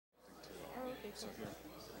So here.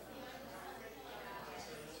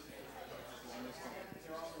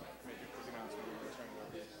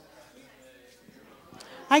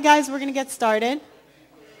 Hi guys, we're going to get started.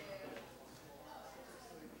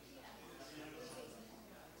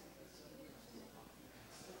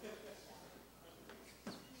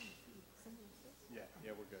 Yeah,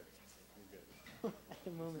 we're good. We're good. At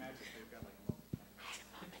the moment.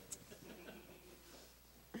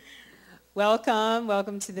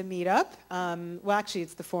 Welcome to the meetup. Well, actually,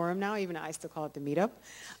 it's the forum now. Even I still call it the meetup.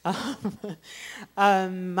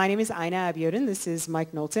 My name is Ina Abiodun. This is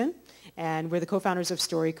Mike Knowlton, and we're the co-founders of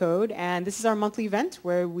StoryCode. And this is our monthly event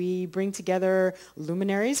where we bring together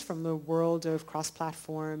luminaries from the world of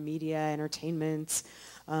cross-platform media, entertainment,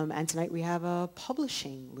 and tonight we have a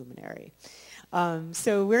publishing luminary.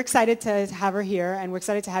 So we're excited to have her here, and we're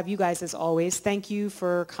excited to have you guys as always. Thank you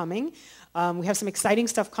for coming. We have some exciting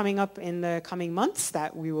stuff coming up in the coming months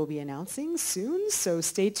that we will be announcing soon, so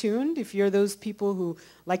stay tuned. If you're those people who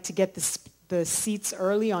like to get the seats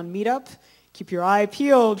early on Meetup, keep your eye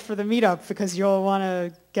peeled for the Meetup because you'll want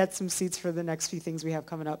to get some seats for the next few things we have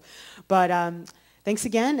coming up. But thanks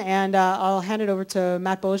again, and I'll hand it over to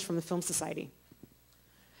Matt Bullish from the Film Society.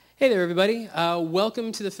 Hey there, everybody.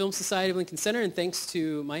 Welcome to the Film Society of Lincoln Center, and thanks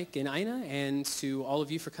to Mike and Ina and to all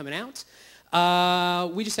of you for coming out.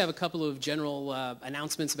 We just have a couple of general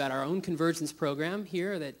announcements about our own Convergence program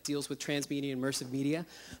here that deals with transmedia and immersive media.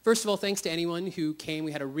 First of all, thanks to anyone who came.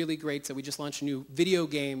 We had a really great, we just launched a new video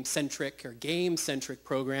game-centric or game-centric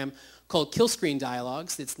program called Killscreen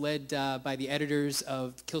Dialogues. It's led by the editors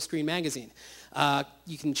of Killscreen magazine.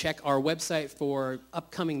 You can check our website for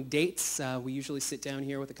upcoming dates. We usually sit down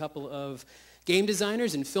here with a couple of game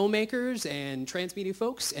designers and filmmakers and transmedia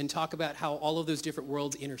folks and talk about how all of those different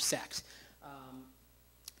worlds intersect.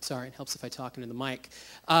 Sorry, it helps if I talk into the mic.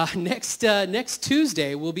 Next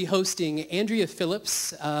Tuesday, we'll be hosting Andrea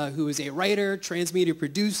Phillips, who is a writer, transmedia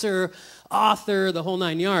producer, author, the whole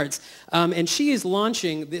nine yards. And she is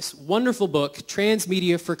launching this wonderful book,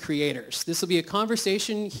 Transmedia for Creators. This will be a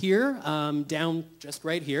conversation here, down just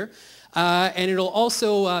right here. And it'll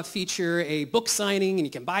also feature a book signing, and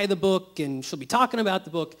you can buy the book, and she'll be talking about the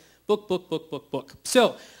book. Book.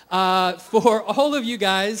 So, for all of you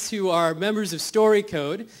guys who are members of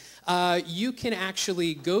StoryCode, you can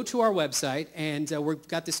actually go to our website, and we've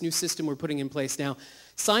got this new system we're putting in place now.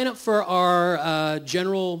 Sign up for our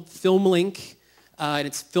general film link, and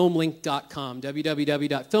it's filmlink.com,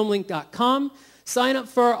 www.filmlink.com. Sign up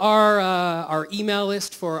for our email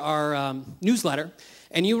list for our newsletter,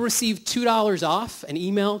 and you'll receive $2 off, an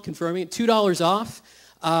email confirming it, $2 off.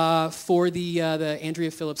 For the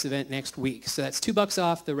Andrea Phillips event next week. So that's $2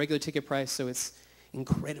 off the regular ticket price, so it's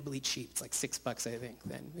incredibly cheap. It's like $6, I think,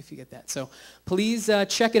 then, if you get that. So please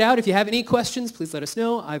check it out. If you have any questions, please let us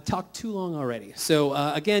know. I've talked too long already. So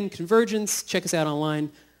again, Convergence, check us out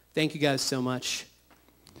online. Thank you guys so much.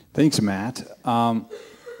 Thanks, Matt.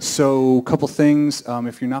 So a couple things.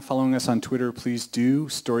 If you're not following us on Twitter, please do,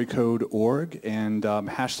 StoryCode.org, and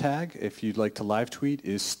hashtag, if you'd like to live tweet,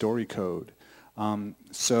 is StoryCode. A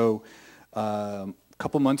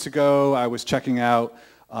couple months ago, I was checking out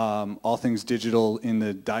all things digital in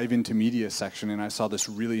the Dive Into Media section, and I saw this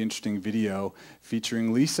really interesting video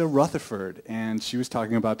featuring Lisa Rutherford, and she was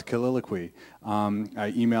talking about the Coliloquy.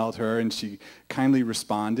 I emailed her, and she kindly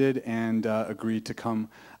responded and agreed to come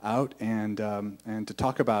out and to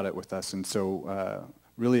talk about it with us, and so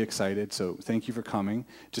really excited, so thank you for coming.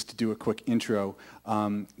 Just to do a quick intro,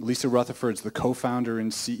 Lisa Rutherford's the co-founder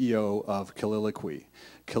and CEO of Coliloquy.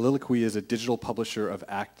 Coliloquy is a digital publisher of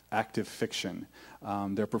active fiction.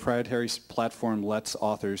 Their proprietary platform lets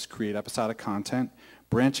authors create episodic content,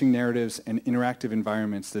 branching narratives, and interactive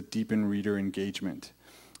environments that deepen reader engagement.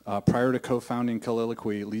 Prior to co-founding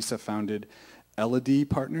Coliloquy, Lisa founded LED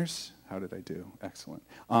Partners. How did I do? Excellent.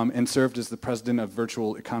 And served as the president of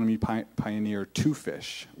virtual economy pioneer Two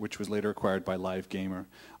Fish, which was later acquired by Live Gamer,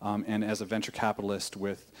 and as a venture capitalist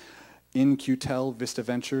with InQtel, Vista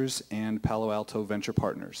Ventures, and Palo Alto Venture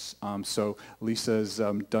Partners. So Lisa's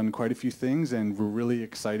done quite a few things, and we're really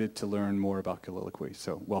excited to learn more about Coliloquy.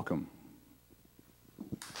 So welcome.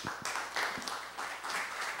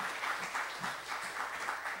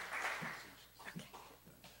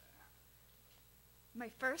 My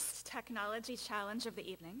first technology challenge of the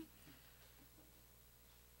evening.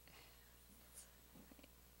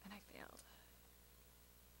 And I failed.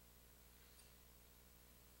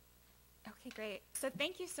 Okay, great. So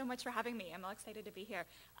thank you so much for having me. I'm all excited to be here.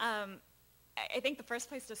 I think the first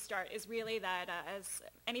place to start is really that as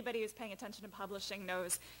anybody who's paying attention to publishing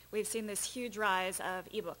knows, we've seen this huge rise of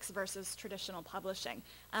ebooks versus traditional publishing.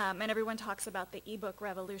 And everyone talks about the ebook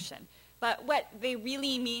revolution. But what they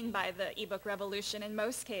really mean by the ebook revolution in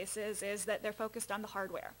most cases is that they're focused on the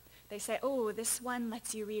hardware. They say, oh, this one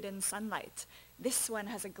lets you read in sunlight. This one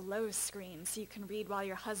has a glow screen so you can read while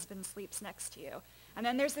your husband sleeps next to you. And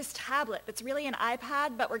then there's this tablet that's really an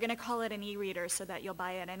iPad, but we're going to call it an e-reader so that you'll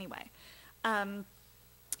buy it anyway. And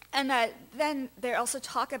then they also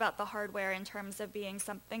talk about the hardware in terms of being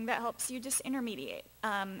something that helps you disintermediate,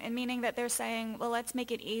 and meaning that they're saying, well, let's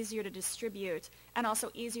make it easier to distribute and also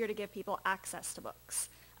easier to give people access to books.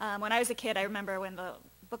 When I was a kid, I remember when the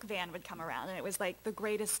book van would come around, and it was like the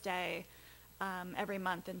greatest day every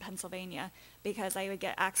month in Pennsylvania because I would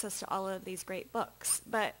get access to all of these great books.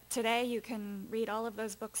 But today you can read all of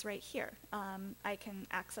those books right here. I can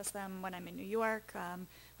access them when I'm in New York, when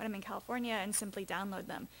I'm in California, and simply download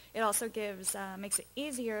them. It also makes it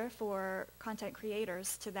easier for content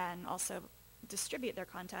creators to then also distribute their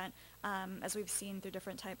content, as we've seen through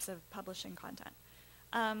different types of publishing content.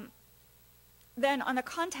 Then on the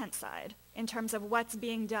content side, in terms of what's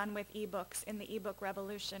being done with ebooks in the ebook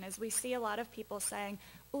revolution, is we see a lot of people saying,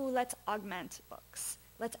 ooh, let's augment books.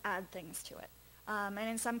 Let's add things to it. And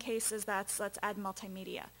in some cases, that's let's add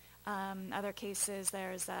multimedia. Other cases,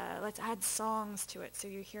 there's let's add songs to it so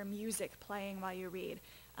you hear music playing while you read.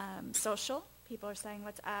 Social, people are saying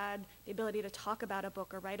let's add the ability to talk about a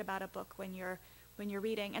book or write about a book when you're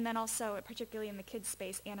reading. And then also, particularly in the kids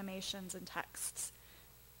space, animations and texts.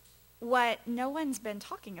 What no one's been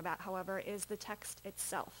talking about, however, is the text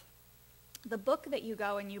itself. The book that you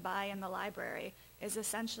go and you buy in the library is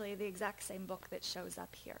essentially the exact same book that shows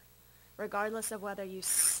up here, regardless of whether you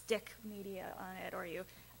stick media on it or you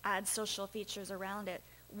add social features around it.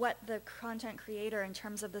 What the content creator in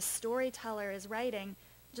terms of the storyteller is writing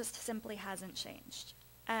just simply hasn't changed.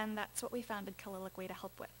 And that's what we founded Coliloquy to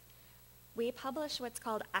help with. We publish what's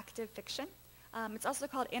called active fiction. It's also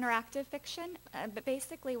called interactive fiction, but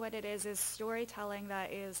basically what it is storytelling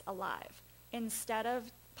that is alive. Instead of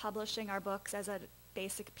publishing our books as a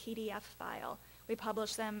basic PDF file, we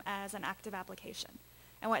publish them as an active application.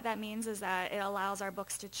 And what that means is that it allows our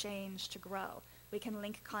books to change, to grow. We can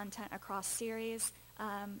link content across series,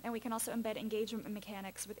 and we can also embed engagement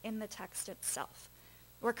mechanics within the text itself.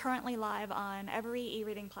 We're currently live on every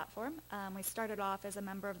e-reading platform. We started off as a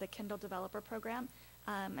member of the Kindle Developer Program,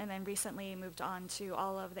 and then recently moved on to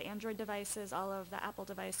all of the Android devices, all of the Apple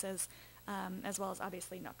devices, as well as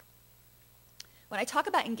obviously Nook. When I talk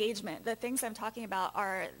about engagement, the things I'm talking about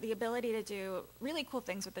are the ability to do really cool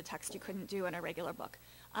things with the text you couldn't do in a regular book.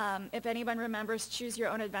 If anyone remembers Choose Your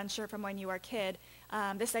Own Adventure from when you were a kid,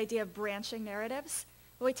 this idea of branching narratives,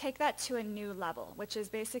 we take that to a new level, which is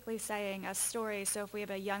basically saying a story, so if we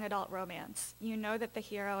have a young adult romance, you know that the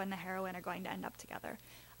hero and the heroine are going to end up together.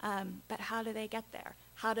 But how do they get there?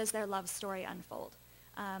 How does their love story unfold?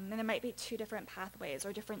 And there might be two different pathways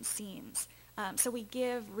or different scenes. So we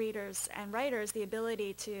give readers and writers the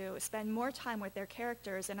ability to spend more time with their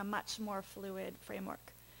characters in a much more fluid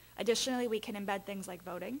framework. Additionally, we can embed things like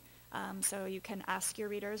voting. So you can ask your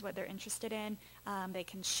readers what they're interested in. They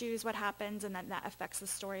can choose what happens, and then that affects the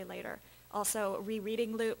story later. Also,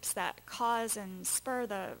 rereading loops that cause and spur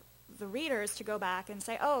the readers to go back and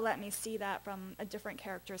say, oh, let me see that from a different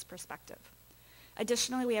character's perspective.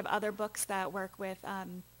 Additionally, we have other books that work with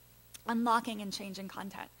unlocking and changing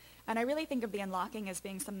content. And I really think of the unlocking as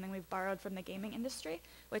being something we've borrowed from the gaming industry,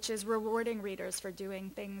 which is rewarding readers for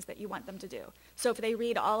doing things that you want them to do. So if they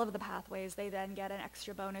read all of the pathways, they then get an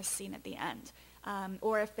extra bonus scene at the end.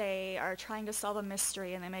 Or if they are trying to solve a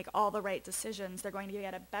mystery and they make all the right decisions, they're going to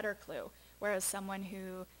get a better clue. Whereas someone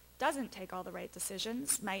who doesn't take all the right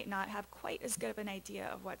decisions might not have quite as good of an idea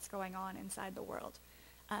of what's going on inside the world.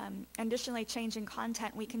 Additionally, changing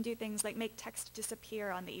content, we can do things like make text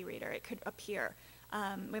disappear on the e-reader. It could appear.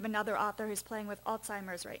 We have another author who's playing with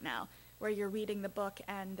Alzheimer's right now, where you're reading the book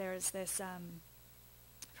and there's this,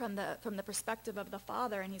 from the perspective of the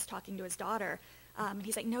father, and he's talking to his daughter, and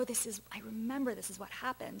he's like, no, I remember this is what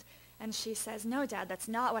happened. And she says, no, Dad, that's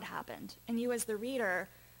not what happened. And you as the reader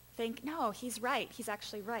think, no, he's right. He's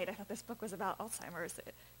actually right. I thought this book was about Alzheimer's.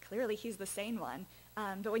 Clearly, he's the sane one.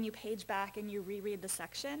 But when you page back and you reread the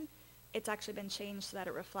section, it's actually been changed so that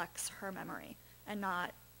it reflects her memory and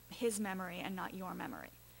not his memory and not your memory.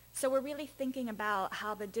 So we're really thinking about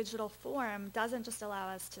how the digital form doesn't just allow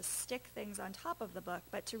us to stick things on top of the book,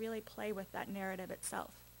 but to really play with that narrative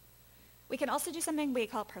itself. We can also do something we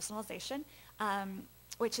call personalization,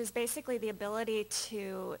 which is basically the ability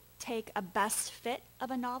to take a best fit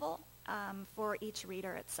of a novel for each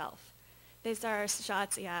reader itself. These are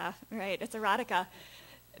shots, yeah, right, it's erotica.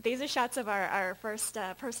 These are shots of our first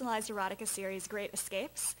personalized erotica series, Great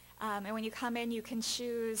Escapes. And when you come in, you can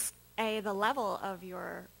choose, the level of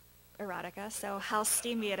your erotica, so how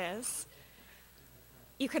steamy it is.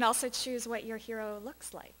 You can also choose what your hero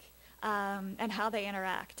looks like and how they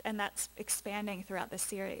interact, and that's expanding throughout the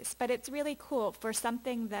series. But it's really cool for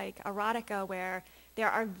something like erotica where there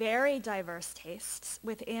are very diverse tastes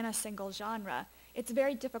within a single genre. It's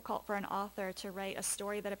very difficult for an author to write a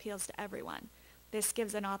story that appeals to everyone. This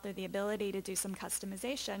gives an author the ability to do some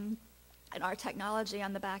customization, and our technology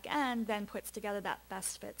on the back end then puts together that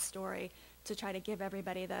best fit story to try to give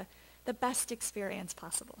everybody the best experience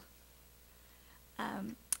possible.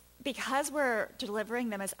 Because we're delivering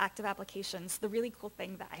them as active applications, the really cool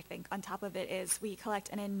thing that I think on top of it is we collect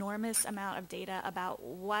an enormous amount of data about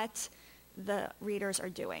what the readers are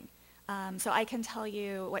doing. So I can tell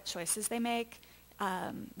you what choices they make,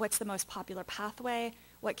 what's the most popular pathway,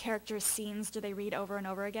 what characters' scenes do they read over and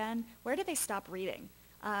over again, where do they stop reading?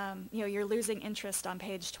 You're losing interest on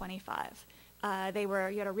page 25. You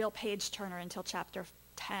had a real page turner until chapter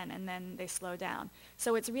 10, and then they slow down.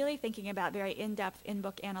 So it's really thinking about very in-depth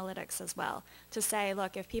in-book analytics as well, to say,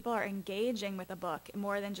 look, if people are engaging with a book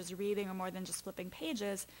more than just reading or more than just flipping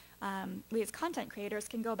pages, we as content creators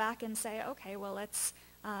can go back and say, okay, well, let's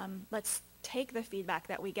take the feedback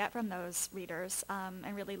that we get from those readers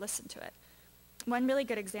and really listen to it. One really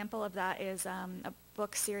good example of that is a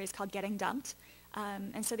book series called Getting Dumped.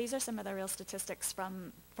 And so these are some of the real statistics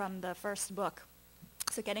from the first book.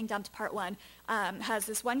 So Getting Dumped Part 1 has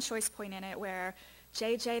this one choice point in it where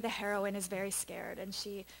JJ, the heroine, is very scared, and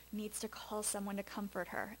she needs to call someone to comfort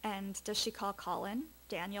her. And does she call Colin,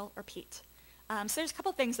 Daniel, or Pete? So there's a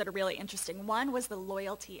couple things that are really interesting. One was the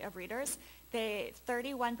loyalty of readers.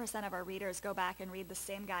 31% of our readers go back and read the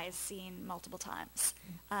same guy's scene multiple times.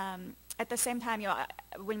 At the same time,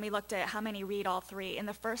 when we looked at how many read all three, in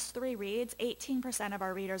the first 3 reads, 18% of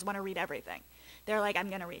our readers want to read everything. They're like, I'm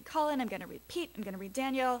going to read Colin, I'm going to read Pete, I'm going to read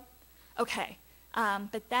Daniel. Okay.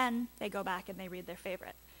 But then they go back and they read their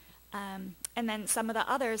favorite. And then some of the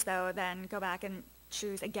others, though, then go back and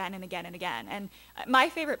choose again and again and again. And my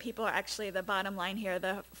favorite people are actually the bottom line here,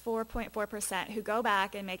 the 4.4% who go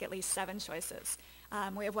back and make at least 7 choices.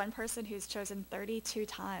 We have one person who's chosen 32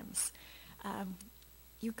 times.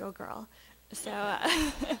 You go, girl. So,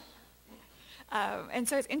 and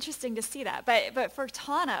so it's interesting to see that. But for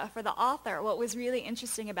Tana, for the author, what was really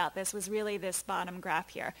interesting about this was really this bottom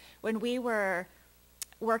graph here. When we were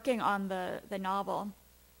working on the novel,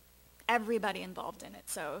 everybody involved in it.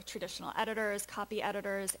 So traditional editors, copy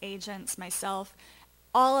editors, agents, myself,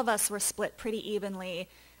 all of us were split pretty evenly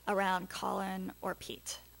around Colin or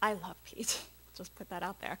Pete. I love Pete. Just put that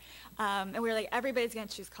out there. And we were like, everybody's going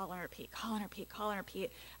to choose Colin or Pete, Colin or Pete, Colin or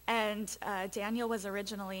Pete. And Daniel was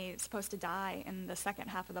originally supposed to die in the second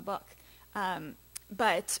half of the book.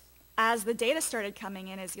 But as the data started coming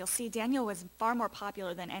in, as you'll see, Daniel was far more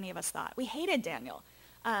popular than any of us thought. We hated Daniel.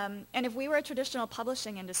 And if we were a traditional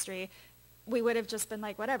publishing industry, we would have just been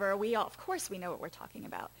like, whatever, of course we know what we're talking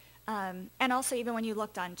about. And also even when you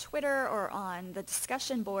looked on Twitter or on the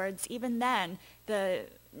discussion boards, even then, the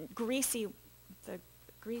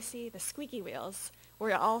squeaky wheels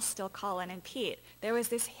were all still Colin and Pete. There was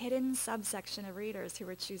this hidden subsection of readers who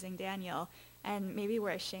were choosing Daniel, and maybe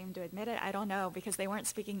we're ashamed to admit it, I don't know, because they weren't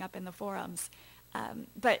speaking up in the forums.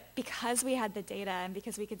 But because we had the data and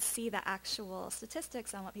because we could see the actual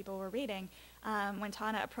statistics on what people were reading, when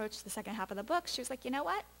Tana approached the second half of the book, she was like, you know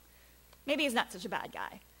what? Maybe he's not such a bad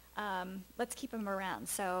guy. Let's keep him around.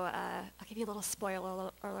 So I'll give you a little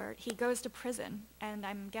spoiler alert. He goes to prison, and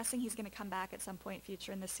I'm guessing he's going to come back at some point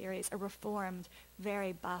future in the series, a reformed,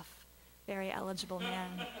 very buff, very eligible man.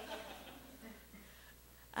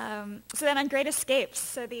 So then on Great Escapes,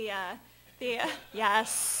 so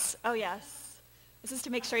yes, oh yes. This is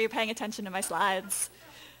to make sure you're paying attention to my slides.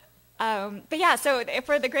 But yeah, so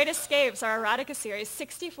for the Great Escapes, our erotica series,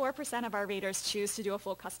 64% of our readers choose to do a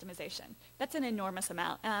full customization. That's an enormous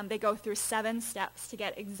amount. They go through 7 steps to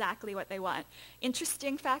get exactly what they want.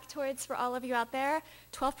 Interesting factoids for all of you out there,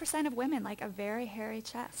 12% of women like a very hairy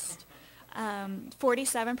chest.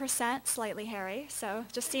 47% slightly hairy, so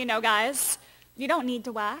just so you know, guys, you don't need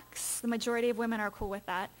to wax. The majority of women are cool with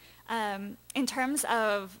that. In terms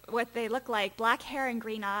of what they look like, black hair and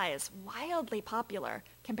green eyes, wildly popular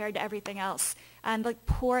compared to everything else. And the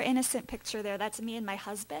poor innocent picture there, that's me and my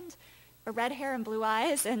husband. Red hair and blue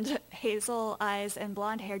eyes and hazel eyes and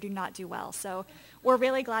blonde hair do not do well. So we're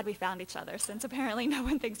really glad we found each other, since apparently no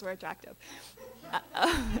one thinks we're attractive.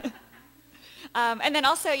 And then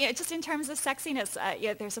also, just in terms of sexiness,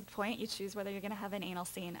 there's a point. You choose whether you're going to have an anal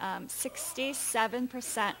scene.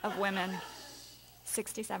 67% of women,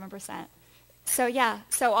 67%. So yeah,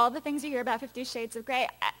 so all the things you hear about 50 Shades of Grey,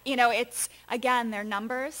 it's, again, they're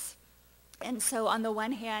numbers. And so on the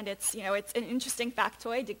one hand, it's an interesting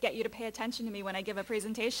factoid to get you to pay attention to me when I give a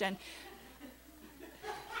presentation.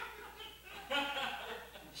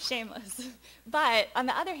 Shameless. But on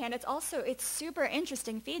the other hand, it's super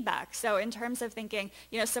interesting feedback. So in terms of thinking,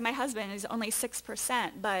 so my husband is only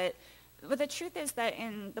 6%, but the truth is that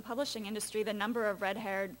in the publishing industry, the number of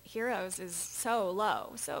red-haired heroes is so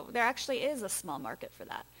low. So there actually is a small market for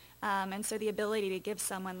that. And so the ability to give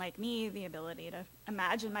someone like me the ability to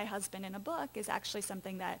imagine my husband in a book is actually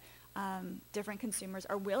something that different consumers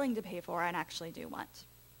are willing to pay for and actually do want.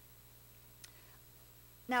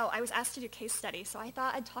 Now, I was asked to do a case study, so I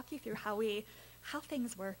thought I'd talk you through how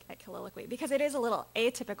things work at Coliloquy, because it is a little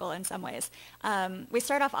atypical in some ways. We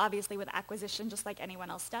start off, obviously, with acquisition, just like anyone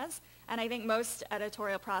else does. And I think most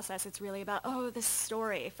editorial process, it's really about, this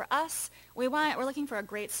story. For us, we're looking for a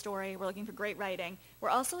great story. We're looking for great writing. We're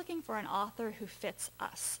also looking for an author who fits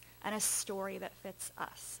us and a story that fits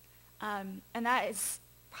us. And that is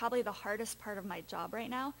probably the hardest part of my job right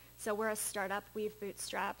now. So we're a startup. We've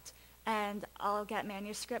bootstrapped. And I'll get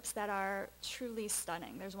manuscripts that are truly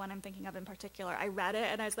stunning. There's one I'm thinking of in particular. I read it,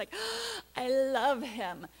 and I was like, I love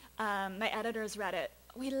him. My editors read it.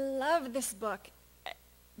 We love this book.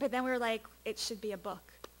 But then we were like, it should be a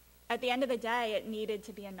book. At the end of the day, it needed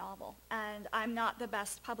to be a novel. And I'm not the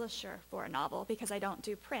best publisher for a novel because I don't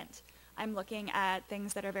do print. I'm looking at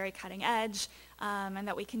things that are very cutting edge and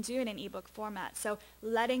that we can do in an ebook format. So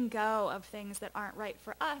letting go of things that aren't right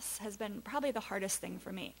for us has been probably the hardest thing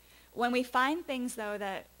for me. When we find things, though,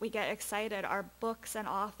 that we get excited are books and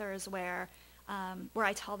authors where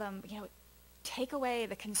I tell them, take away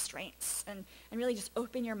the constraints and really just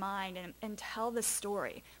open your mind and tell the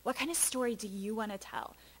story. What kind of story do you want to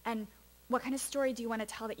tell? And what kind of story do you want to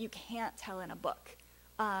tell that you can't tell in a book?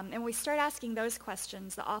 And when we start asking those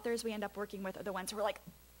questions, the authors we end up working with are the ones who are like,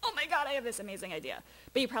 oh my God, I have this amazing idea,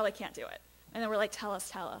 but you probably can't do it. And then we're like, tell us,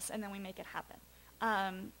 and then we make it happen.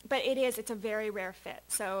 But it's a very rare fit.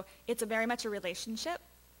 So it's very much a relationship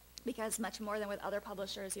because much more than with other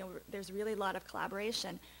publishers, there's really a lot of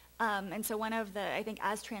collaboration. And so I think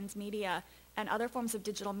as transmedia and other forms of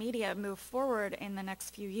digital media move forward in the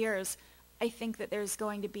next few years, I think that there's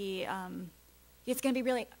going to be, it's going to be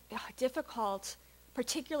really difficult,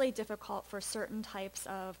 particularly difficult for certain types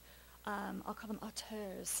of I'll call them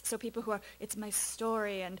auteurs. So people who are, it's my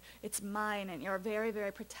story and it's mine, and you're very,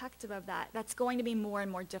 very protective of that. That's going to be more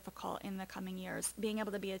and more difficult in the coming years. Being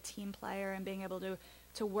able to be a team player and being able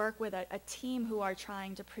to work with a team who are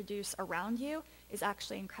trying to produce around you is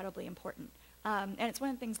actually incredibly important. And it's one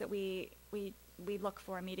of the things that we look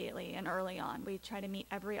for immediately and early on. We try to meet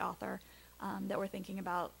every author that we're thinking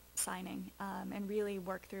about signing and really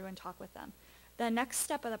work through and talk with them. The next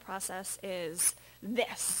step of the process is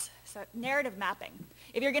this. So narrative mapping.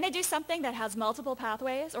 If you're going to do something that has multiple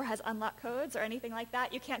pathways or has unlock codes or anything like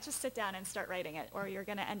that, you can't just sit down and start writing it, or you're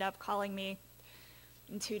going to end up calling me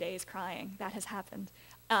in 2 days crying. That has happened.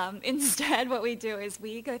 Instead, what we do is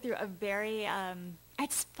we go through a very,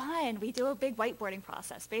 it's fun. We do a big whiteboarding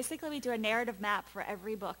process. Basically, we do a narrative map for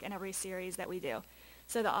every book and every series that we do.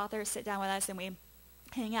 So the authors sit down with us and we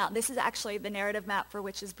hang out. This is actually the narrative map for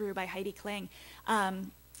Witch's Brew by Heidi Kling.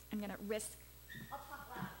 I'm going to risk. I'll talk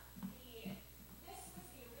loud. This was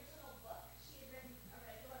the original book. She had written a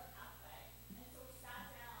regular pathway, and so we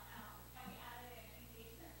sat down and we added in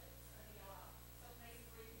engagement loops for the yellow. So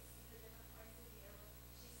places where you could see the different points of view.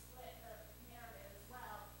 She split the narrative as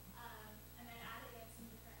well, and then added in some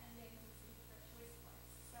different endings and some different choice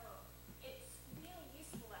points. So it's really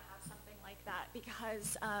useful to have something like that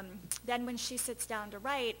because then when she sits down to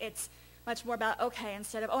write, it's much more about, okay,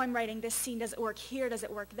 instead of, I'm writing this scene, does it work here, does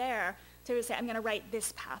it work there, to say, I'm going to write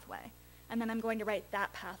this pathway, and then I'm going to write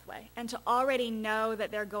that pathway, and to already know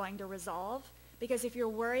that they're going to resolve, because if you're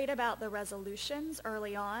worried about the resolutions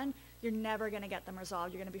early on, you're never going to get them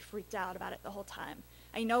resolved. You're going to be freaked out about it the whole time.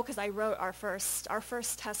 I know because I wrote our first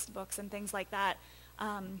test books and things like that.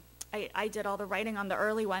 I did all the writing on the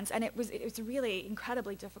early ones, and it was really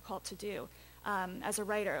incredibly difficult to do. As a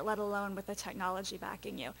writer, let alone with the technology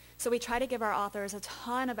backing you. So we try to give our authors a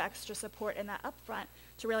ton of extra support in that upfront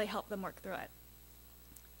to really help them work through it.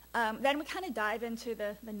 Then we kind of dive into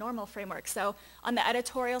the normal framework. So on the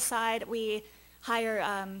editorial side, we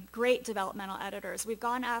hire great developmental editors. We've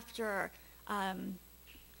gone after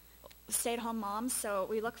stay-at-home moms, so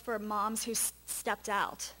we look for moms who stepped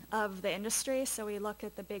out of the industry. So we look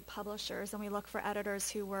at the big publishers, and we look for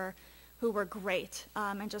editors who who were great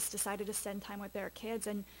and just decided to spend time with their kids.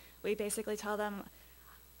 And we basically tell them,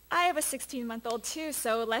 I have a 16-month-old too,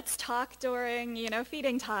 so let's talk during,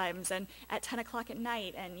 feeding times and at 10 o'clock at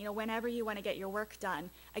night and, whenever you want to get your work done.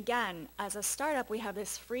 Again, as a startup, we have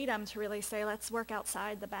this freedom to really say, let's work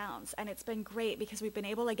outside the bounds. And it's been great because we've been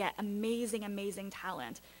able to get amazing, amazing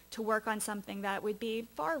talent to work on something that would be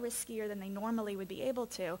far riskier than they normally would be able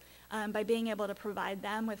to by being able to provide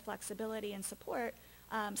them with flexibility and support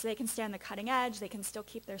so they can stay on the cutting edge, they can still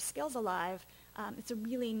keep their skills alive. It's a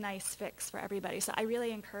really nice fix for everybody. So I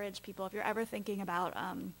really encourage people, if you're ever thinking about,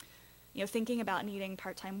 needing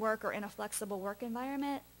part-time work or in a flexible work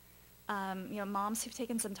environment, moms who've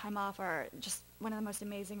taken some time off are just one of the most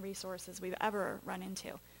amazing resources we've ever run into.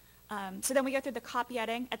 So then we go through the copy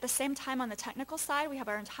editing. At the same time, on the technical side, we have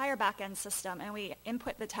our entire back-end system, and we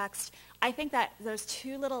input the text. I think that those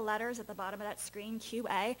two little letters at the bottom of that screen,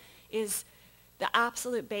 QA, is the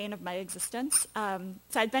absolute bane of my existence. So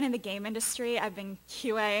I've been in the game industry. I've been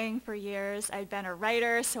QAing for years. I've been a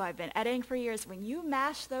writer, so I've been editing for years. When you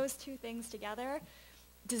mash those two things together,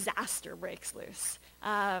 disaster breaks loose.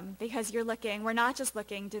 Because we're not just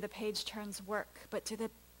looking, do the page turns work, but do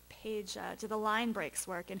the line breaks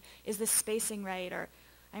work, and is the spacing right? Or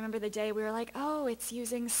I remember the day we were like, oh, it's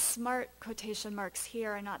using smart quotation marks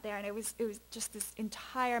here and not there, and it was just this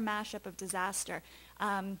entire mashup of disaster.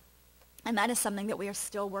 And that is something that we are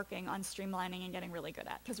still working on streamlining and getting really good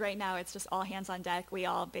at. Because right now it's just all hands on deck. We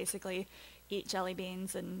all basically eat jelly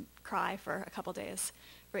beans and cry for a couple days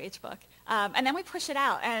for each book. And then we push it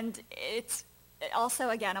out. And it's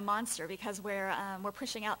also, again, a monster because we're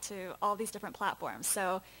pushing out to all these different platforms.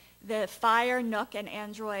 So the Fire, Nook, and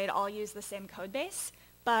Android all use the same code base,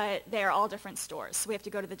 but they're all different stores. So we have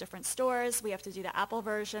to go to the different stores. We have to do the Apple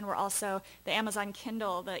version. We're also, the Amazon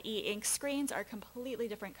Kindle, the e-ink screens are a completely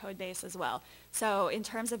different code base as well. So in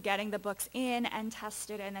terms of getting the books in and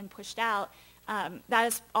tested and then pushed out, that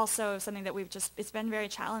is also something that it's been very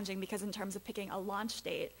challenging because in terms of picking a launch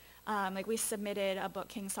date, we submitted a book,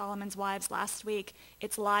 King Solomon's Wives, last week.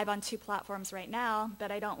 It's live on 2 platforms right now,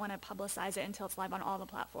 but I don't want to publicize it until it's live on all the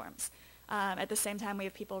platforms. At the same time, we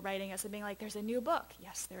have people writing us and being like, there's a new book.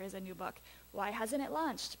 Yes, there is a new book. Why hasn't it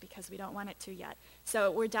launched? Because we don't want it to yet.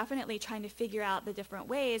 So we're definitely trying to figure out the different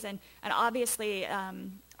ways. And obviously,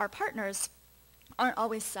 our partners aren't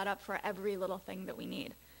always set up for every little thing that we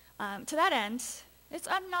need. To that end,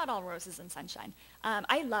 I'm not all roses and sunshine.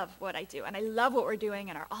 I love what I do, and I love what we're doing,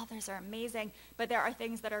 and our authors are amazing. But there are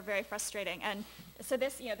things that are very frustrating. And so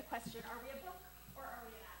this, the question, are we a book or are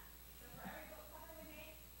we an app? So for every book cover we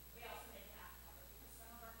make, we also make an app cover because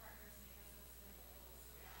some of our partners make us a little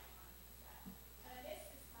story icon instead. And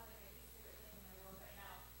this is probably my least favorite thing in the world right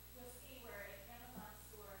now. You'll see where in Amazon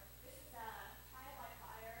store, this is Trial by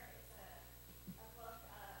Fire. It's a book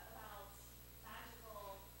about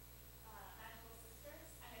magical sisters,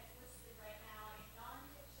 and it's listed right now in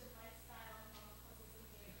nonfiction, lifestyle, and home puzzles and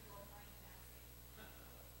games role-playing fantasy.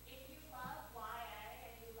 If you love YA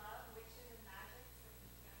and you love witches and magic with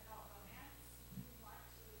young adult romance, you want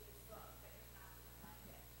to read this book, but you're not going to find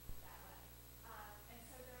it that way. And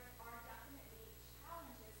so there are definitely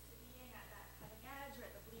challenges to being at that cutting edge or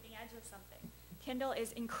at the bleeding edge of something. Kindle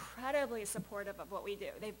is incredibly supportive of what we do.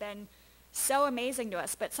 They've been so amazing to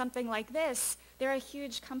us, but something like this, they're a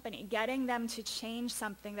huge company. Getting them to change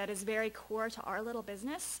something that is very core to our little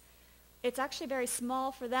business, it's actually very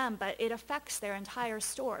small for them, but it affects their entire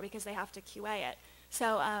store because they have to QA it.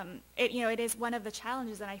 So it is one of the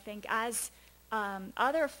challenges, and I think as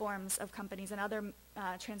other forms of companies and other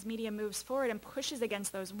transmedia moves forward and pushes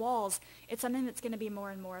against those walls, it's something that's going to be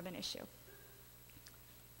more and more of an issue.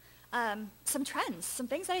 Some trends, some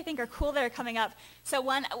things that I think are cool that are coming up. So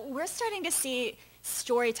one, we're starting to see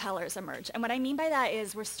storytellers emerge. And what I mean by that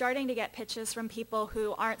is we're starting to get pitches from people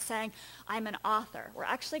who aren't saying, I'm an author. We're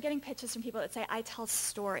actually getting pitches from people that say, I tell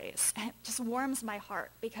stories. And it just warms my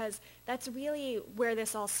heart because that's really where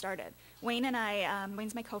this all started. Wayne and I,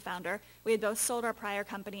 Wayne's my co-founder, we had both sold our prior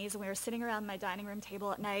companies, and we were sitting around my dining room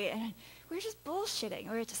table at night, and we were just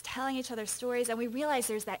bullshitting. We were just telling each other stories, and we realized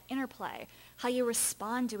there's that interplay, how you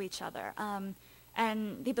respond to each other.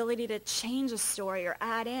 And the ability to change a story or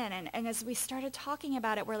add in. And as we started talking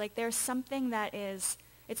about it, we're like, there's something that is,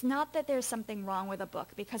 it's not that there's something wrong with a book,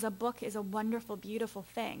 because a book is a wonderful, beautiful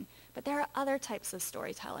thing. But there are other types of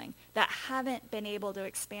storytelling that haven't been able to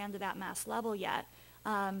expand to that mass level yet.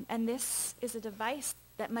 And this is a device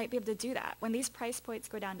that might be able to do that. When these price points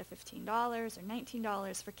go down to $15 or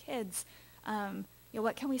 $19 for kids,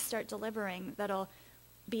 what can we start delivering that'll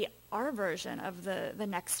be our version of the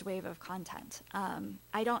next wave of content?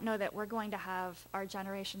 I don't know that we're going to have our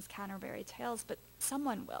generation's Canterbury Tales, but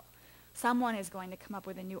someone will. someone is going to come up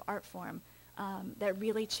with a new art form that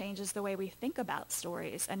really changes the way we think about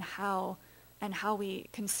stories and how we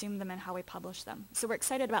consume them and how we publish them. So we're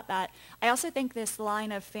excited about that. I also think this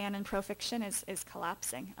line of fan and pro fiction is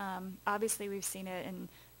collapsing. Obviously, we've seen it, and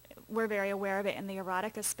we're very aware of it in the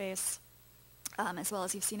erotica space, as well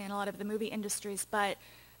as you've seen it in a lot of the movie industries. But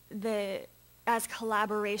as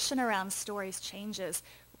collaboration around stories changes,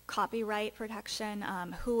 copyright protection,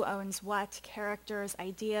 who owns what, characters,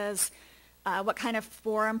 ideas, what kind of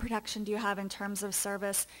forum protection do you have in terms of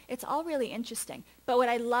service? It's all really interesting. But what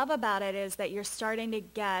I love about it is that you're starting to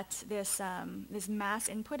get this mass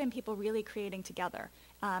input and people really creating together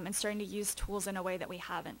and starting to use tools in a way that we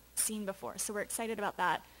haven't seen before. So we're excited about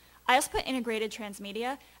that. I also put integrated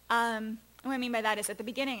transmedia. What I mean by that is at the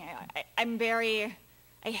beginning,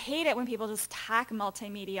 I hate it when people just tack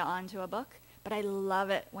multimedia onto a book. But I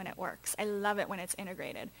love it when it works. I love it when it's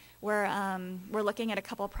integrated. We're looking at a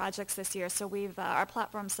couple projects this year. So our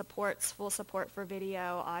platform supports full support for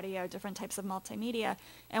video, audio, different types of multimedia,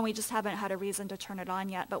 and we just haven't had a reason to turn it on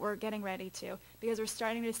yet. But we're getting ready to, because we're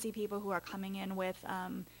starting to see people who are coming in with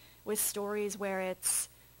stories where it's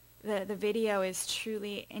the video is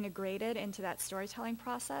truly integrated into that storytelling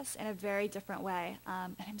process in a very different way.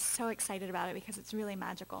 And I'm so excited about it because it's really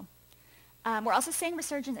magical. We're also seeing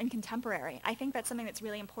resurgence in contemporary. I think that's something that's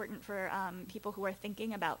really important for people who are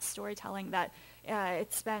thinking about storytelling, that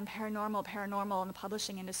it's been paranormal in the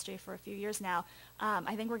publishing industry for a few years now.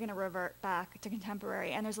 I think we're going to revert back to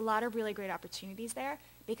contemporary, and there's a lot of really great opportunities there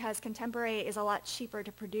because contemporary is a lot cheaper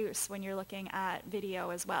to produce when you're looking at video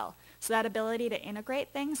as well. So that ability to integrate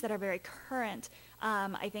things that are very current,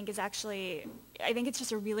 I think it's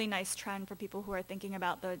just a really nice trend for people who are thinking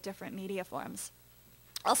about the different media forms.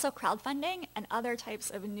 Also crowdfunding and other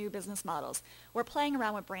types of new business models. We're playing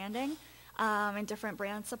around with branding and different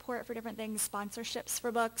brand support for different things, sponsorships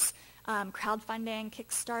for books, crowdfunding,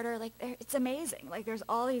 Kickstarter. It's amazing. There's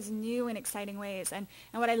all these new and exciting ways. And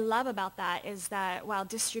what I love about that is that while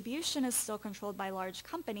distribution is still controlled by large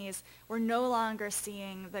companies, we're no longer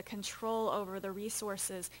seeing the control over the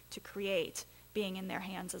resources to create being in their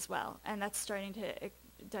hands as well. And that's starting to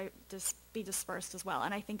be dispersed as well,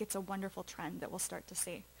 and I think it's a wonderful trend that we'll start to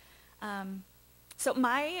see. So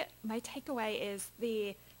my takeaway is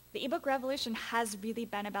the ebook revolution has really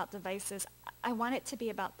been about devices. I want it to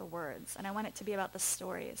be about the words, and I want it to be about the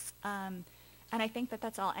stories. And I think that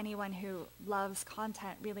that's all anyone who loves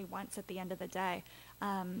content really wants at the end of the day.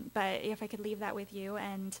 But if I could leave that with you,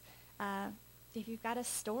 and if you've got a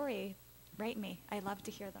story, write me. I love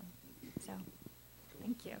to hear them. So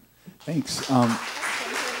thank you. Thanks.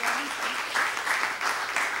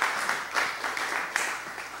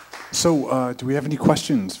 So do we have any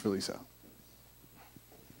questions for Lisa?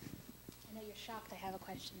 I know you're shocked I have a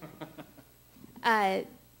question.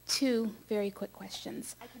 2 very quick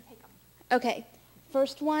questions. I can take them. Okay.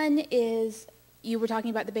 First one is, you were talking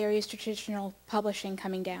about the barriers to traditional publishing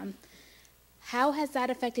coming down. How has that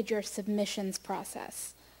affected your submissions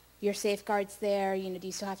process? Your safeguards there, do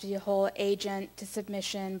you still have to do a whole agent to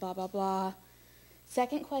submission, blah, blah, blah.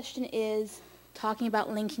 Second question is talking about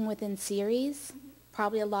linking within series.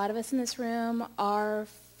 Probably a lot of us in this room are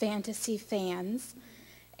fantasy fans,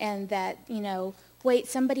 and that, wait,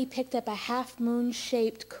 somebody picked up a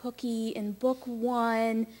half-moon-shaped cookie in book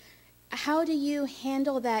 1. How do you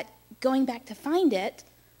handle that going back to find it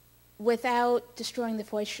without destroying the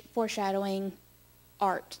foreshadowing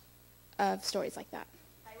art of stories like that?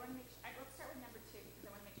 Let's start with number 2 because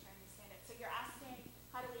I want to make sure I understand it. So you're asking,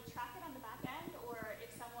 how do we track it on the back end, or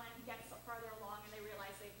if someone gets farther along and they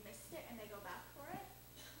realize they've missed it and they go back for it?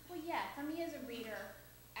 Well, yeah, for me as a reader,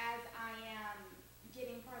 as I am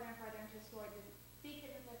getting farther and farther into a story, the big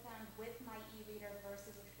difference I found with my e-reader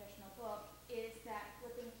versus a traditional book is that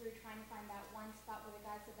flipping through trying to find that one spot where the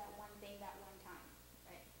guy said that one thing that one time.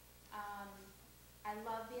 Right. I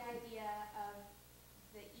love the idea of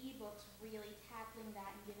the e-books really tackling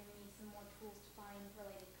that and giving me some more tools to find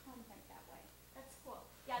related content that way. That's cool.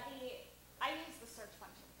 Yeah, I use the search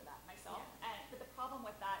function for that myself. Yeah. But the problem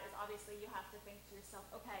with that is obviously you have to think to yourself,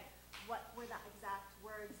 okay, what were the exact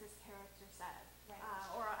words this character said? Right.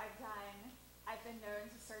 Or I've been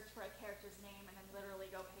known to search for a character's name and then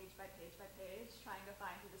literally go page by page by page trying to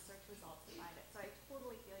find through the search results to find it. So I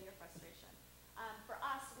totally feel your frustration. For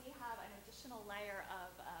us, we have an additional layer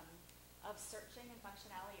of searching and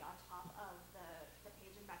functionality on top of the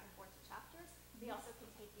paging back and forth to chapters. We also can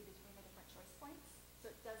take you between the different choice points, so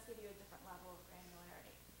it does give you a different level of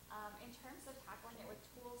granularity. In terms of tackling it with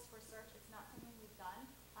tools for search, it's not something we've done,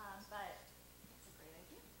 but it's a great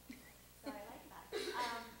idea. So I like that.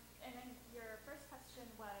 And then your first question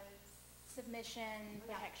was? Submission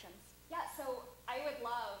protections. Yeah, so I would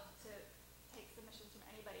love to take submissions from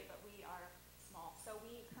anybody, but we are small. So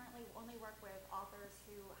we currently only work with authors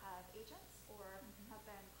who have agents or have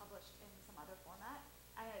been published in some other format,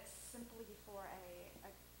 and it's simply for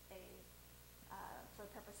for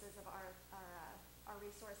purposes of our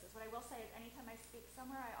resources. What I will say is, anytime I speak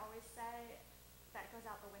somewhere, I always say that goes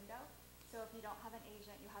out the window. So if you don't have an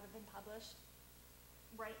agent, you haven't been published,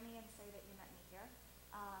 write me and say that you met me here.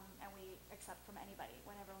 And we accept from anybody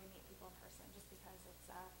whenever we meet people in person, just because it's,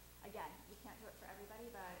 again, we can't do it for everybody,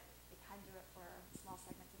 but we can do it for small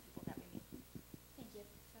segments of people that we meet. Thank you.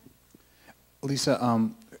 Lisa,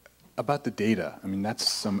 about the data, I mean, that's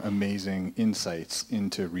some amazing insights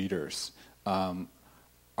into readers.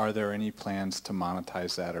 Are there any plans to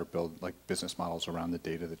monetize that or build like business models around the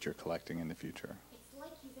data that you're collecting in the future? It's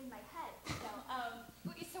like he's in my head.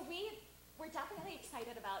 So we're definitely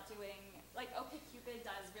excited about doing, like OkCupid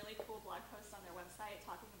does really cool blog posts on their website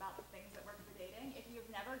talking about the things that work for dating. If you've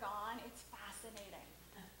never gone, it's fascinating.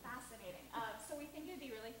 Fascinating. So we think it'd be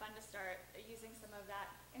really fun to start using some of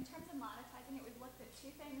that. In terms of monetizing it, we've looked at two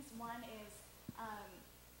things. One is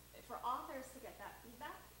for authors to get that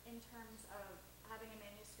feedback in terms of having a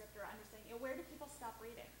manuscript or understanding, where do people stop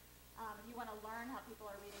reading? If you want to learn how people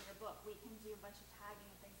are reading your book, we can do a bunch of tagging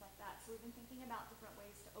and things like that. So we've been thinking about different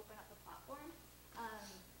ways to open up the platform,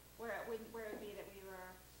 where it would be that we were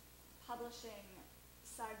publishing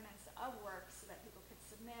segments of works so that people could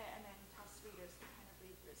submit, and then test readers could kind of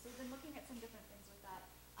read through. So we've been looking at some different things with that.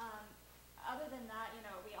 Other than that, we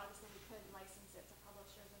could license it to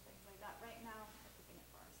publishers and things like that. Right now, we're keeping it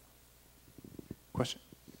for ourselves. Question?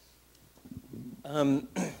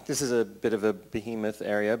 This is a bit of a behemoth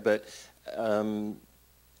area, but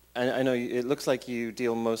I know it looks like you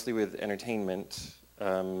deal mostly with entertainment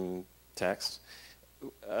text.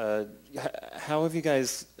 How have you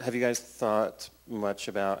guys thought much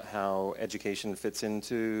about how education fits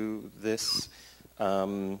into this?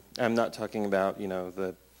 I'm not talking about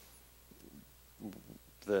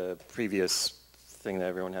the previous thing that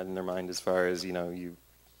everyone had in their mind as far as you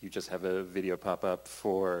just have a video pop up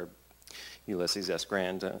for Ulysses S.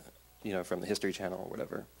 Grant, from the History Channel or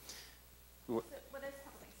whatever. Well, there's a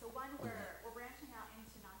couple things. So one, we're branching out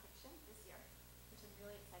into nonfiction this year, which I'm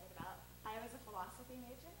really excited about. I was a philosophy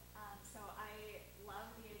major, so I love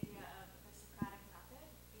the idea of the Socratic method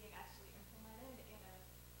being actually implemented in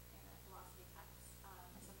a philosophy text.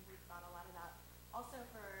 Something we've thought a lot about. Also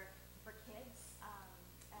for kids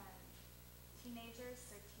and teenagers,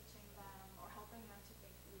 so teaching them or helping them to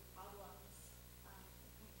think through problems,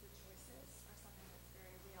 think through choices, are something that's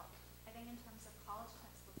very real. I think in terms of college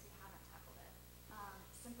textbooks, we haven't tackled it,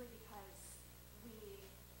 simply because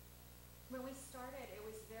when we started, it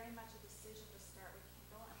was very much a decision to start with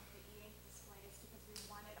Kindle and with the e-ink displays, because we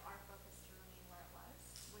wanted our focus to remain where it was,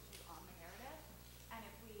 which is on the narrative. And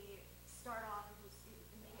if we start off,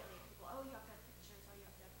 immediately people, oh, you have to have pictures, oh, you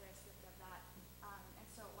have to have this, you have to have that, and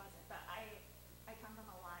so it wasn't. But I come from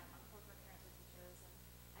a line of corporate parents and teachers, and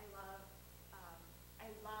I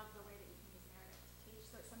love the way that you can use narrative to teach.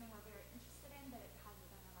 So it's something we're very interested in, but it hasn't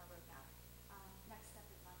been on our roadmap. Next step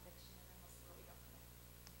is nonfiction, and then we'll see where we go from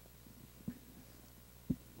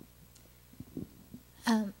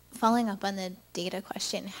there. Following up on the data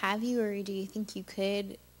question, have you or do you think you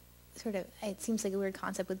could sort of, it seems like a weird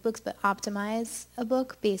concept with books, but optimize a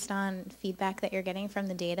book based on feedback that you're getting from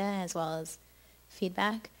the data as well as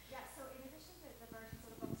feedback? Yeah, so in addition to the versions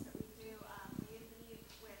of the books that we do, we leave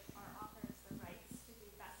with our authors the rights to do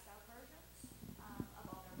best-of versions of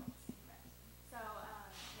all their books in print. So,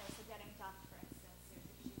 so getting Duff, for instance, if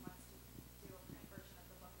she wants to do a print version of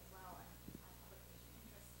the book as well and has publication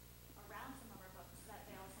interest around some of our books, that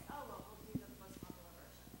they'll say, oh, well, we'll do the most popular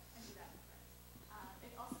version and do that in print.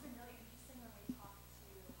 It's also been really interesting when we talk to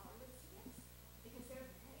Hollywood studios, because they're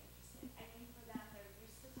very interested. I think for them, they're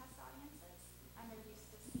used to test audiences, and they're used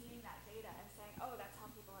to seeing that data and saying, oh, that's how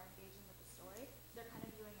people are engaging with the story. They're kind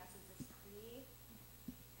of viewing us as this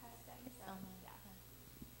pre-testing. So, yeah.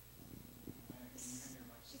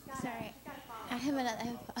 She's got Sorry. she's got a follow. I have another,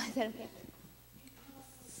 is that okay?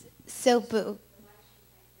 So,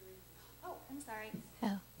 Oh, I'm sorry.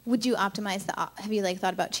 would you optimize have you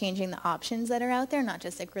thought about changing the options that are out there, not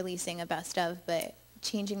just releasing a best of, but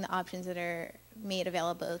changing the options that are made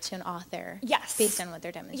available to an author Yes. based on what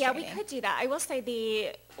they're Yeah, demonstrating? we could do that. I will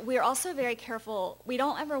say we're also very careful. We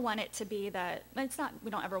don't ever want it to be that, it's not, we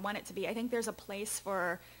don't ever want it to be. I think there's a place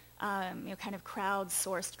for kind of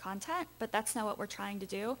crowd-sourced content, but that's not what we're trying to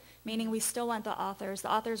do, meaning we still want the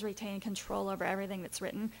authors retain control over everything that's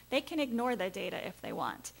written. They can ignore the data if they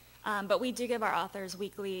want. But we do give our authors we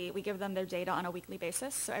give them their data on a weekly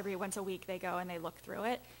basis. So once a week they go and they look through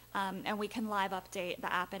it. and we can live update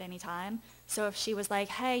the app at any time. So if she was like,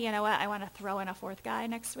 hey, you know what, I want to throw in a fourth guy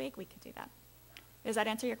next week, we could do that. Does that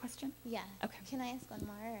answer your question? Yeah. Okay. Can I ask one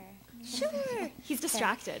more? Or? Sure. He's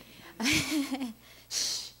distracted.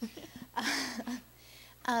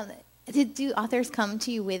 Do authors come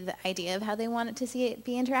to you with the idea of how they want it to see it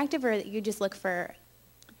be interactive, or you just look for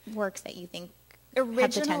works that you think have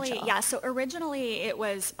potential? Yeah, so originally it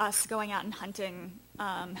was us going out and hunting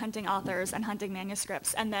authors and hunting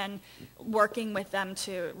manuscripts and then working with them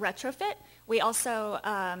to retrofit. We also,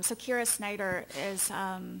 so Kira Snyder is,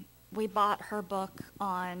 we bought her book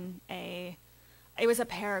on it was a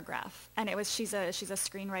paragraph, and she's a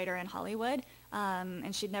screenwriter in Hollywood,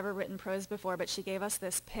 and she'd never written prose before, but she gave us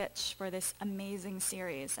this pitch for this amazing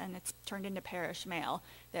series, and it's turned into Parish Mail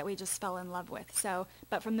that we just fell in love with. So,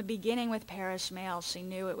 but from the beginning with Parish Mail, she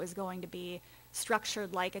knew it was going to be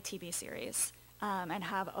structured like a TV series, and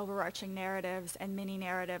have overarching narratives and mini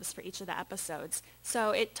narratives for each of the episodes.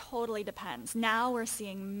 So it totally depends. Now we're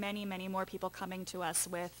seeing many, many more people coming to us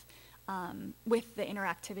with the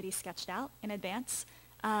interactivity sketched out in advance.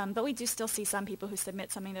 But we do still see some people who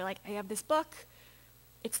submit something. They're like, I have this book.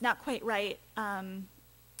 It's not quite right. I'm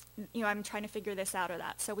trying to figure this out or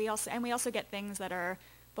that. So we also get things that are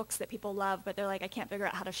books that people love, but they're like, I can't figure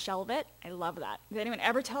out how to shelve it. I love that. If anyone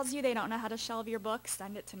ever tells you they don't know how to shelve your book,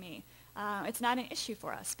 send it to me. It's not an issue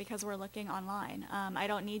for us because we're looking online. I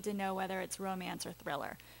don't need to know whether it's romance or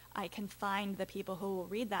thriller. I can find the people who will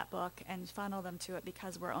read that book and funnel them to it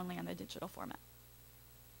because we're only on the digital format.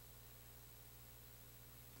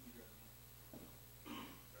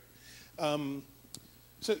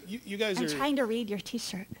 So you guys I'm trying to read your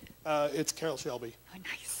T-shirt. It's Carol Shelby. Oh,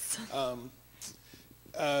 nice.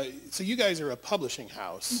 So you guys are a publishing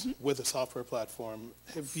house with a software platform.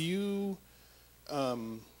 Have you,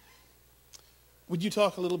 would you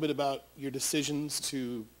talk a little bit about your decisions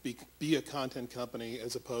to be a content company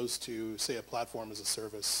as opposed to, say, a platform as a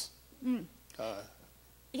service?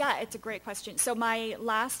 Yeah, it's a great question. So my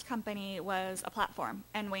last company was a platform,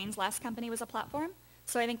 and Wayne's last company was a platform.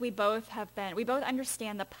 So I think we both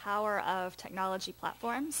understand the power of technology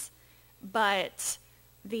platforms, but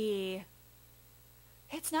it's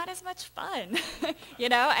not as much fun,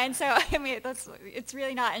 And so, I mean, it's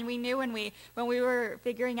really not. And we knew when we were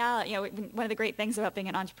figuring out, one of the great things about being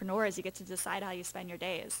an entrepreneur is you get to decide how you spend your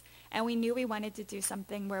days. And we knew we wanted to do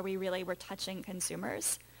something where we really were touching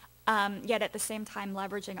consumers, yet at the same time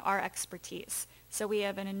leveraging our expertise. So we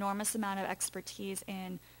have an enormous amount of expertise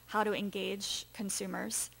in how to engage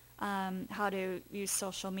consumers, how to use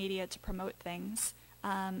social media to promote things,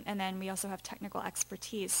 and then we also have technical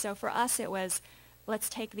expertise. So for us, it was, let's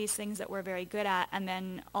take these things that we're very good at and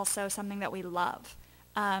then also something that we love.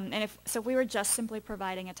 And if we were just simply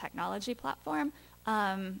providing a technology platform,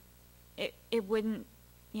 it wouldn't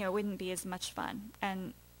be as much fun.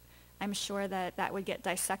 And I'm sure that would get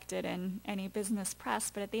dissected in any business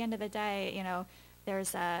press, but at the end of the day, there's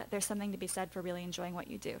something to be said for really enjoying what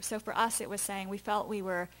you do. So for us, it was saying we felt we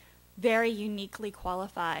were very uniquely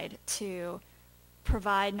qualified to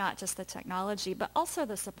provide not just the technology, but also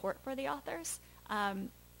the support for the authors.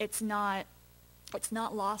 It's not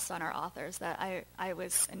lost on our authors that I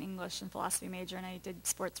was an English and philosophy major and I did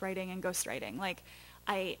sports writing and ghostwriting. Like,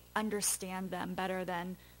 I understand them better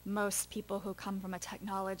than most people who come from a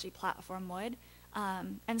technology platform would.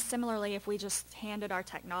 And similarly, if we just handed our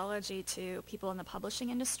technology to people in the publishing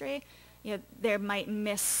industry, they might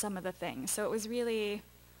miss some of the things. So it was really,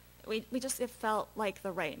 it felt like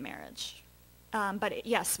the right marriage. But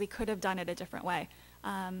yes, we could have done it a different way.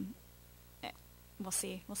 We'll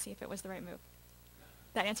see if it was the right move.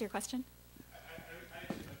 That answer your question? Actually, my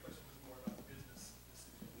question was more about business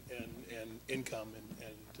decision and income and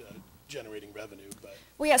generating revenue. But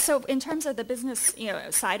well, yeah. So in terms of the business,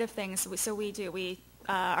 side of things,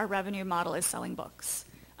 our revenue model is selling books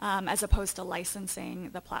as opposed to licensing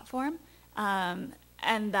the platform, and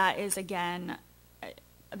that is again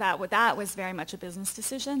that was very much a business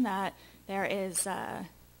decision. That there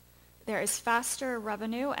is faster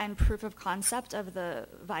revenue and proof of concept of the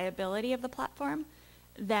viability of the platform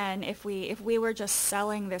than if we were just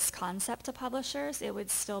selling this concept to publishers. It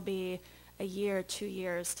would still be a year, 2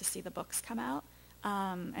 years to see the books come out.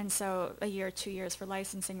 And so a year, 2 years for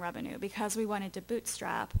licensing revenue. Because we wanted to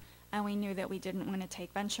bootstrap and we knew that we didn't want to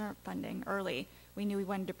take venture funding early, we knew we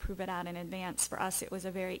wanted to prove it out in advance. For us, it was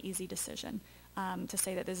a very easy decision to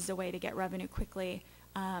say that this is a way to get revenue quickly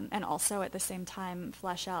and also at the same time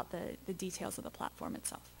flesh out the details of the platform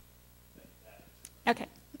itself. Okay.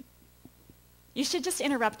 You should just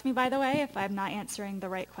interrupt me, by the way, if I'm not answering the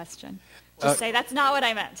right question. Just say, that's not what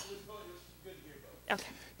I meant. Okay.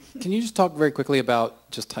 Can you just talk very quickly about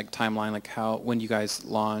just like timeline, like when you guys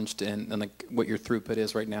launched and like what your throughput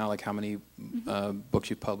is right now, like how many books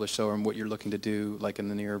you've published, so, and what you're looking to do like in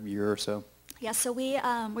the near year or so? Yeah, so we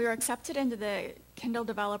were accepted into the Kindle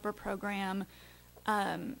Developer Program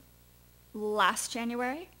last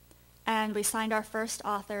January, and we signed our first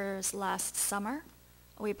authors last summer.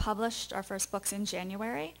 We published our first books in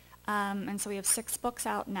January, and so we have 6 books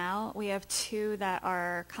out now. We have 2 that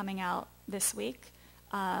are coming out this week,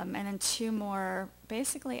 and then 2 more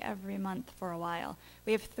basically every month for a while.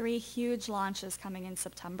 We have 3 huge launches coming in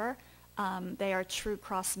September. They are true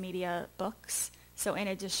cross-media books, so in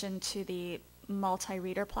addition to the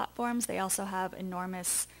multi-reader platforms, they also have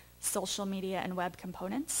enormous social media and web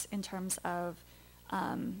components in terms of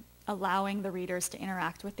allowing the readers to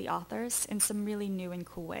interact with the authors in some really new and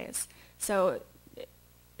cool ways. So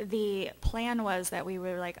the plan was that we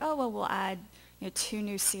were like, oh, well, we'll add 2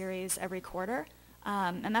 new series every quarter.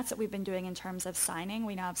 And that's what we've been doing in terms of signing.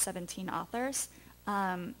 We now have 17 authors.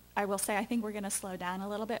 I will say I think we're going to slow down a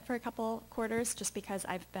little bit for a couple quarters just because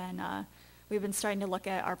we've been starting to look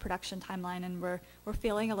at our production timeline, and we're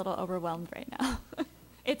feeling a little overwhelmed right now.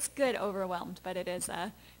 It's good overwhelmed, but it is,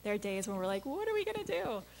 there are days when we're like, what are we going to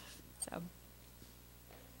do? So.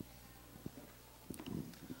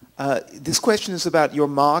 This question is about your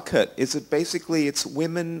market. Is it basically it's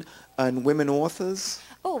women and women authors?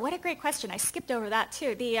 Oh, what a great question. I skipped over that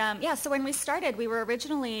too. So when we started, we were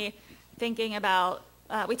originally thinking about,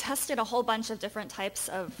 we tested a whole bunch of different types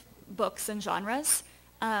of books and genres.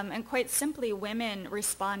 And quite simply, women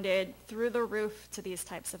responded through the roof to these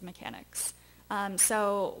types of mechanics.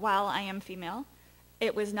 So while I am female,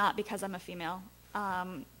 it was not because I'm a female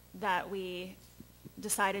that we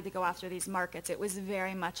decided to go after these markets. It was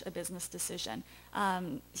very much a business decision.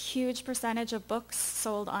 Huge percentage of books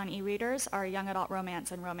sold on e-readers are young adult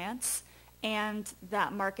romance and romance. And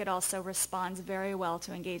that market also responds very well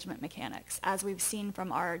to engagement mechanics, as we've seen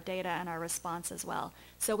from our data and our response as well.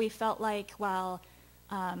 So we felt like while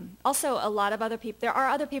also a lot of other people, there are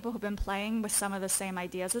other people who've been playing with some of the same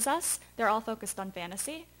ideas as us. They're all focused on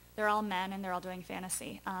fantasy. They're all men and they're all doing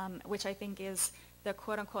fantasy, which I think is the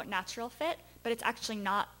quote-unquote natural fit, but it's actually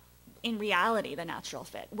not in reality the natural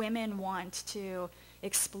fit. Women want to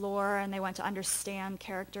explore and they want to understand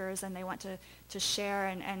characters and they want to share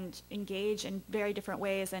and engage in very different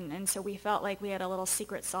ways, and so we felt like we had a little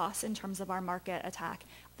secret sauce in terms of our market attack.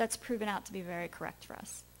 That's proven out to be very correct for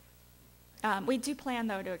us. We do plan,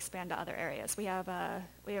 though, to expand to other areas.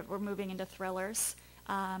 We're moving into thrillers.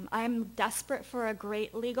 I'm desperate for a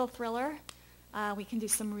great legal thriller. We can do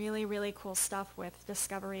some really, really cool stuff with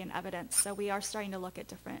discovery and evidence. So we are starting to look at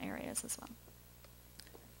different areas as well.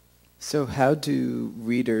 So how do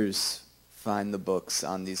readers find the books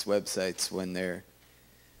on these websites when they're,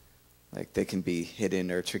 like, they can be hidden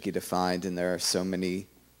or tricky to find and there are so many,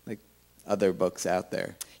 like, other books out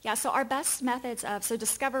there? Yeah, so our best methods so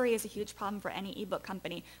discovery is a huge problem for any ebook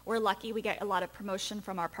company. We're lucky we get a lot of promotion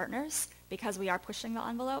from our partners because we are pushing the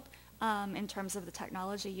envelope in terms of the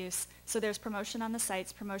technology use. So there's promotion on the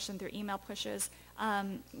sites, promotion through email pushes.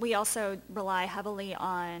 We also rely heavily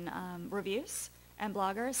on reviews and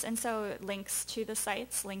bloggers, and so links to the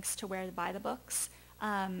sites, links to where to buy the books.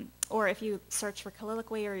 Or if you search for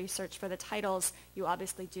Coliloquy or you search for the titles, you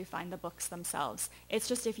obviously do find the books themselves. It's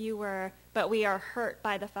just but we are hurt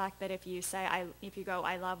by the fact that if you say, if you go,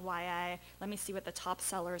 I love YA, let me see what the top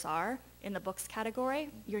sellers are in the books category,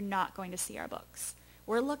 you're not going to see our books.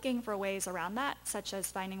 We're looking for ways around that, such as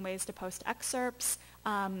finding ways to post excerpts.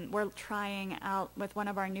 We're trying out with one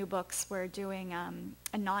of our new books, we're doing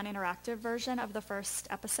a non-interactive version of the first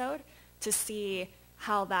episode to see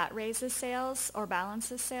how that raises sales or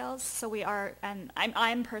balances sales. So we are, and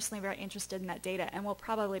I'm personally very interested in that data, and we'll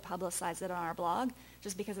probably publicize it on our blog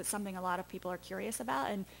just because it's something a lot of people are curious about,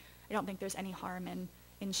 and I don't think there's any harm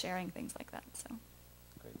in sharing things like that. So.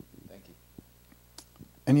 Great, thank you.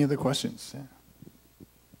 Any other questions? Yeah.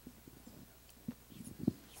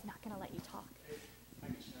 He's not going to let you talk.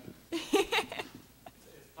 It's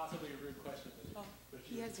possibly a rude question.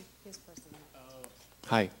 He has person.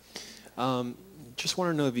 Hi. Just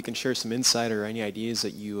want to know if you can share some insight or any ideas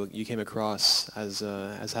that you came across as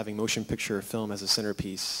having motion picture or film as a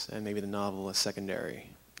centerpiece and maybe the novel as secondary.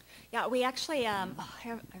 Yeah, we actually I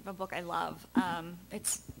have a book I love.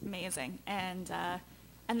 It's amazing, and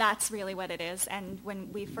that's really what it is. And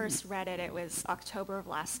when we first read it, it was October of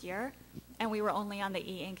last year, and we were only on the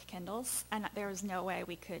e-ink Kindles, and there was no way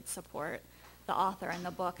we could support the author and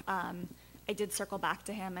the book. I did circle back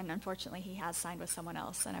to him, and unfortunately he has signed with someone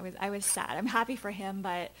else, and I was sad. I'm happy for him,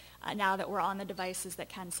 but now that we're on the devices that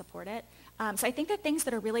can support it. So I think the things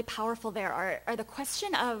that are really powerful there are the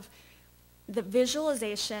question of the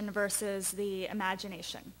visualization versus the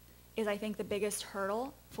imagination is, I think, the biggest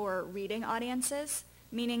hurdle for reading audiences,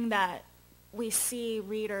 meaning that we see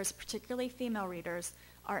readers, particularly female readers,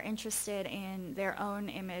 are interested in their own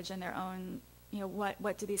image and their own,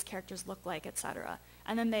 what do these characters look like, et cetera.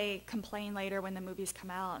 And then they complain later when the movies come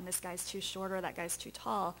out and this guy's too short or that guy's too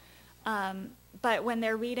tall. But when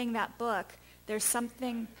they're reading that book, there's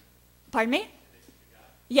something, pardon me?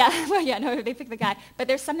 Yeah, well, yeah, no, they pick the guy. But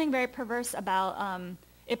there's something very perverse about,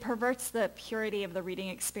 it perverts the purity of the reading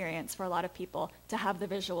experience for a lot of people to have the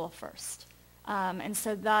visual first. And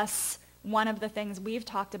so thus, one of the things we've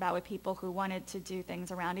talked about with people who wanted to do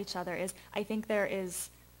things around each other is, I think there is,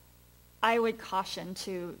 I would caution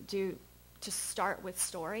to start with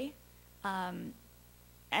story, and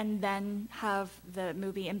then have the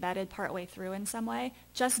movie embedded partway through in some way.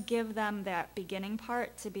 Just give them that beginning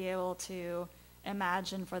part to be able to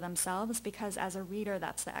imagine for themselves, because as a reader,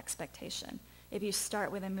 that's the expectation. If you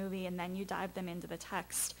start with a movie and then you dive them into the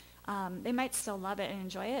text, they might still love it and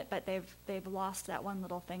enjoy it, but they've lost that one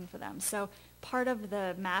little thing for them. So part of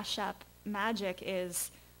the mashup magic is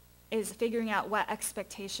figuring out what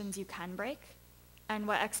expectations you can break and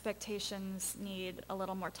what expectations need a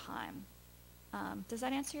little more time. Does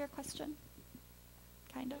that answer your question?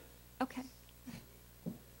 Kind of? Okay.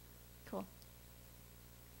 Cool.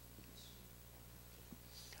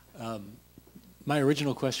 My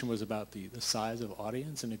original question was about the size of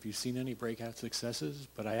audience and if you've seen any breakout successes,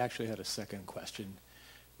 but I actually had a second question,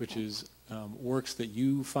 which is works that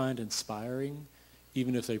you find inspiring,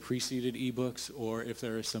 even if they preceded ebooks, or if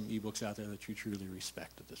there are some ebooks out there that you truly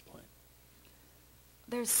respect at this point.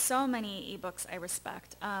 There's so many ebooks I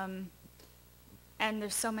respect, and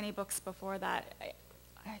there's so many books before that.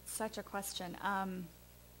 It's such a question.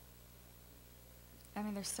 I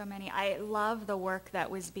mean, there's so many. I love the work that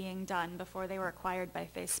was being done before they were acquired by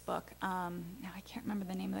Facebook. Now I can't remember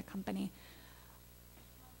the name of the company.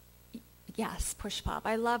 Yes, PushPop.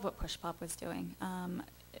 I love what PushPop was doing.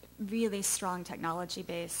 Really strong technology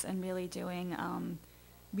base and really doing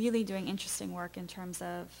interesting work in terms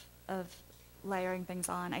of layering things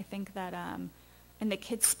on. I think that in the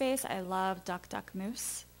kids space, I love Duck Duck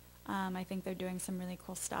Moose. I think they're doing some really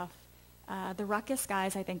cool stuff. The Ruckus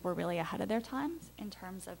guys, I think, were really ahead of their times in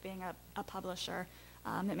terms of being a publisher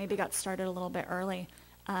that maybe got started a little bit early.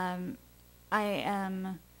 And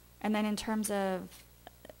then in terms of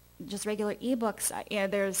just regular ebooks,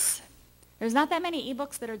 there's not that many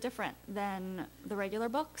ebooks that are different than the regular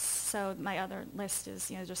books. So my other list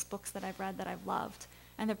is just books that I've read that I've loved.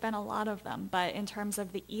 And there have been a lot of them. But in terms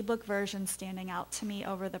of the ebook version standing out to me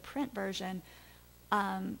over the print version,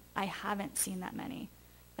 I haven't seen that many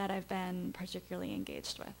that I've been particularly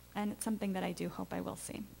engaged with. And it's something that I do hope I will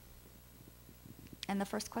see. And the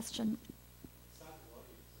first question?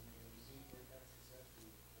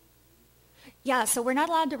 Yeah, so we're not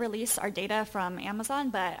allowed to release our data from Amazon,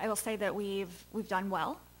 but I will say that we've done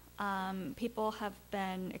well. People have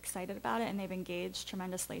been excited about it and they've engaged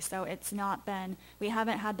tremendously. So it's not been, we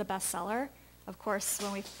haven't had the bestseller. Of course,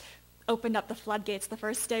 when we opened up the floodgates the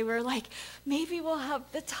first day, we were like, maybe we'll have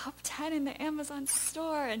the top 10 in the Amazon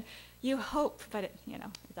store, and you hope, but it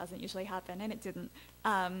doesn't usually happen, and it didn't.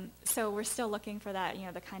 So we're still looking for that,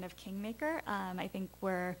 the kind of kingmaker. I think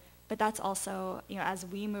but that's also, as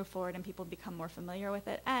we move forward and people become more familiar with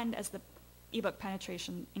it, and as the ebook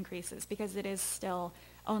penetration increases, because it is still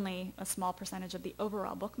only a small percentage of the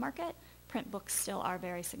overall book market, print books still are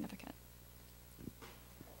very significant.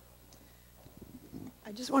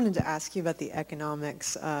 I just wanted to ask you about the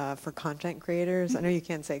economics for content creators. I know you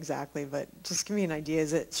can't say exactly, but just give me an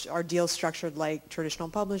idea. Are deals structured like traditional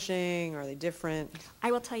publishing? Are they different?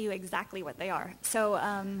 I will tell you exactly what they are. So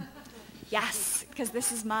yes, because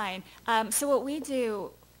this is mine. So what we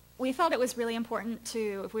do, we felt it was really important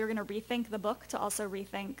to, if we were going to rethink the book, to also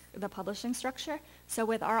rethink the publishing structure. So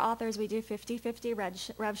with our authors, we do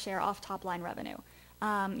 50-50 rev share off top line revenue.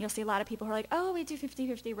 You'll see a lot of people who are like, oh, we do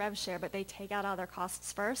 50-50 rev share, but they take out all their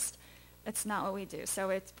costs first. That's not what we do. So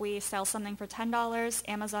if we sell something for $10,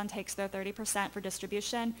 Amazon takes their 30% for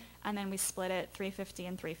distribution, and then we split it $3.50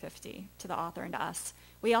 and $3.50 to the author and to us.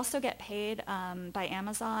 We also get paid by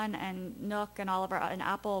Amazon and Nook and and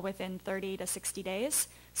Apple within 30 to 60 days.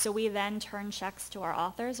 So we then turn checks to our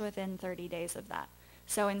authors within 30 days of that.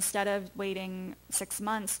 So instead of waiting 6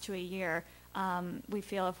 months to a year, we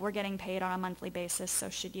feel if we're getting paid on a monthly basis, so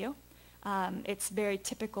should you. It's very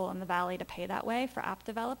typical in the Valley to pay that way for app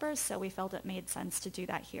developers, so we felt it made sense to do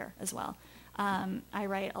that here as well. I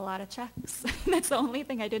write a lot of checks. That's the only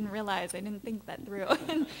thing I didn't realize. I didn't think that through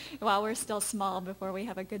while we're still small before we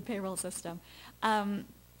have a good payroll system. And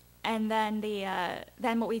then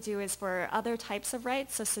then what we do is for other types of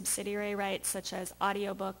rights, so subsidiary rights such as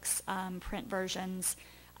audiobooks, print versions,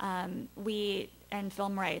 and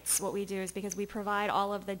film rights, what we do is because we provide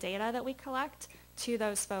all of the data that we collect to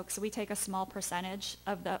those folks, we take a small percentage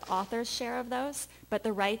of the author's share of those, but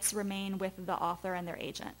the rights remain with the author and their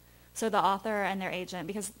agent. So the author and their agent,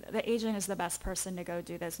 because the agent is the best person to go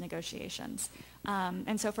do those negotiations.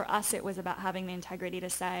 And so for us, it was about having the integrity to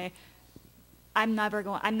say, I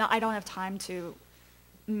don't have time to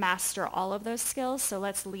master all of those skills, so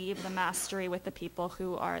let's leave the mastery with the people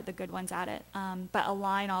who are the good ones at it, but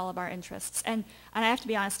align all of our interests. And I have to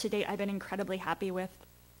be honest, to date, I've been incredibly happy with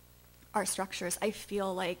our structures. I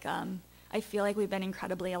feel like we've been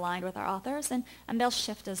incredibly aligned with our authors, and they'll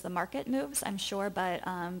shift as the market moves, I'm sure, but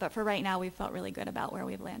for right now, we've felt really good about where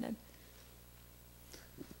we've landed.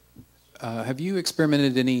 Have you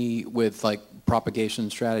experimented any with like propagation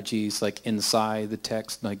strategies, like inside the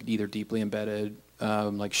text, like either deeply embedded,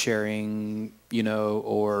 like sharing,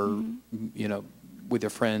 or with a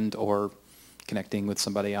friend, or connecting with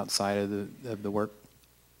somebody outside of the work?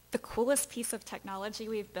 The coolest piece of technology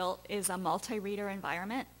we've built is a multi-reader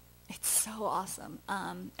environment. It's so awesome.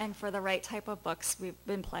 And for the right type of books, we've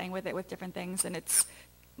been playing with it with different things, and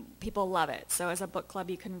people love it. So as a book club,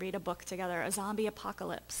 you can read a book together, a zombie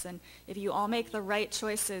apocalypse, and if you all make the right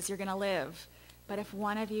choices, you're going to live. But if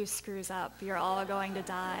one of you screws up, you're all going to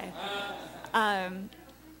die.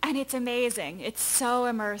 And it's amazing. It's so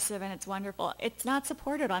immersive and it's wonderful. It's not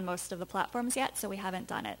supported on most of the platforms yet, so we haven't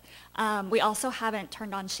done it. We also haven't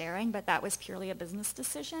turned on sharing, but that was purely a business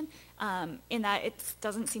decision, in that it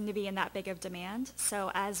doesn't seem to be in that big of demand. So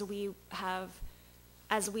as we have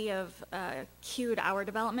queued our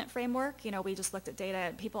development framework, we just looked at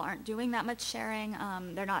data. People aren't doing that much sharing.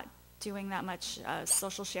 They're not doing that much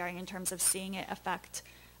social sharing in terms of seeing it affect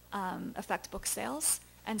book sales.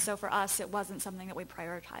 And so for us, it wasn't something that we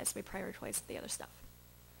prioritized. We prioritized the other stuff.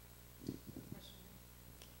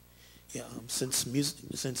 Yeah,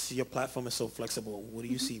 since your platform is so flexible, where do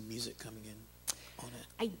you see music coming in on it?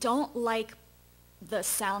 I don't like the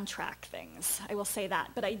soundtrack things, I will say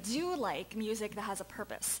that, but I do like music that has a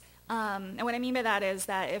purpose. And what I mean by that is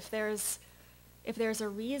that if there's a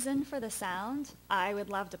reason for the sound, I would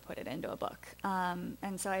love to put it into a book.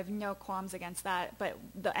 And so I have no qualms against that. But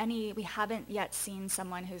we haven't yet seen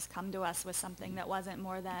someone who's come to us with something that wasn't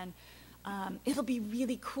more than, it'll be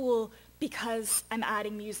really cool because I'm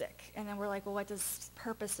adding music. And then we're like, well, what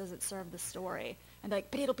purpose does it serve the story? And they're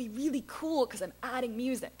like, but it'll be really cool because I'm adding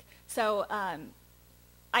music. So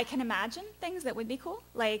I can imagine things that would be cool,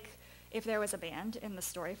 like if there was a band in the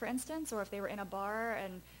story, for instance, or if they were in a bar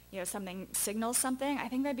and something signals something, I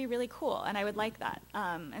think that'd be really cool, and I would like that.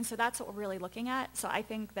 And so that's what we're really looking at. So I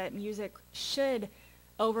think that music should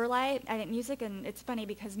overlay. I think music, and it's funny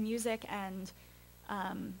because music and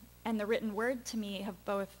the written word to me have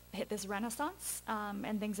both hit this renaissance,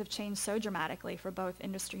 and things have changed so dramatically for both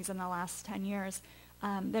industries in the last 10 years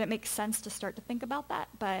that it makes sense to start to think about that.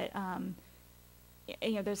 But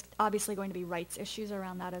there's obviously going to be rights issues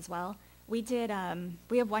around that as well. We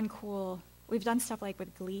have one cool. We've done stuff like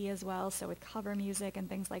with Glee as well, so with cover music and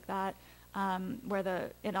things like that,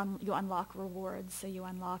 where you unlock rewards, so you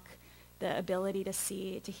unlock the ability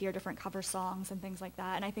to hear different cover songs and things like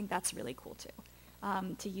that, and I think that's really cool too,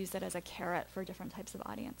 to use it as a carrot for different types of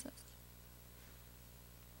audiences.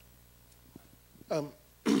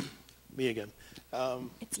 Me again.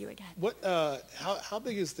 It's you again. How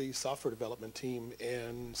big is the software development team,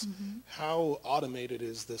 and how automated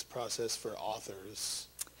is this process for authors?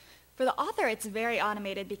 For the author, it's very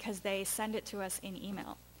automated because they send it to us in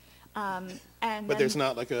email. But there's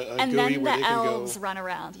not like a and GUI where they then the can go... elves run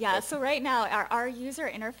around. Yeah, so right now, our user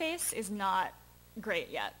interface is not great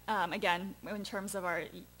yet. Again, in terms of our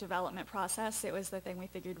development process, it was the thing we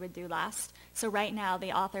figured we'd do last. So right now,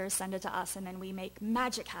 the authors send it to us, and then we make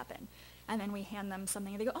magic happen. And then we hand them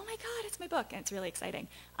something, and they go, oh my God, it's my book, and it's really exciting.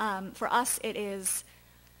 For us, it is,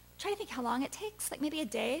 try to think how long it takes, like maybe a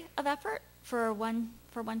day of effort for one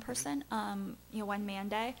person, one man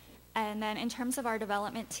day. And then in terms of our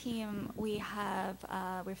development team, we have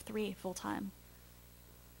 3 full-time.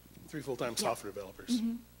 3 full-time software developers.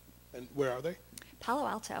 And where are they? Palo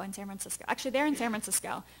Alto and San Francisco. Actually, they're in San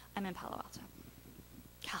Francisco. I'm in Palo Alto,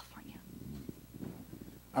 California.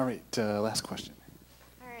 All right, last question.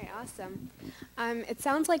 All Hi, awesome. It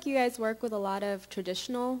sounds like you guys work with a lot of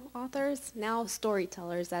traditional authors, now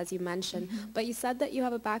storytellers, as you mentioned, but you said that you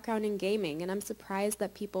have a background in gaming, and I'm surprised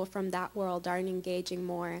that people from that world aren't engaging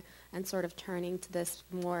more and sort of turning to this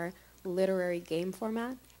more literary game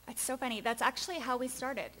format. It's so funny. That's actually how we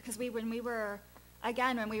started, because when we were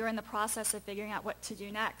in the process of figuring out what to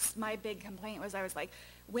do next, my big complaint was I was like,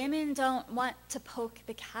 women don't want to poke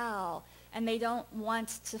the cow, and they don't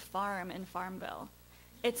want to farm in Farmville.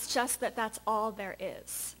 It's just that that's all there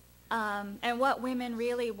is. And what women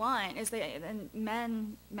really want is and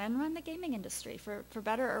men run the gaming industry for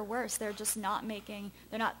better or worse. They're just not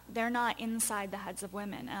they're not inside the heads of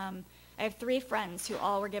women. I have 3 friends who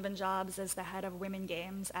all were given jobs as the head of women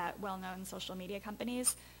games at well-known social media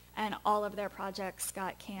companies, and all of their projects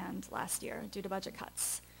got canned last year due to budget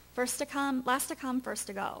cuts. First to come, last to come, first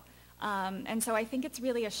to go. And so I think it's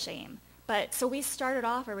really a shame. So we started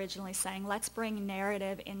off originally saying, let's bring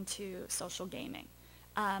narrative into social gaming.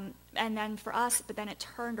 And then for us, but then it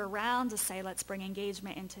turned around to say, let's bring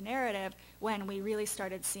engagement into narrative when we really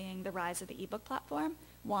started seeing the rise of the ebook platform,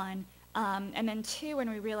 1. And then 2, when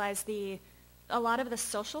we realized a lot of the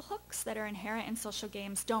social hooks that are inherent in social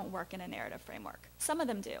games don't work in a narrative framework. Some of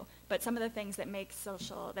them do, but some of the things that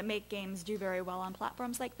make games do very well on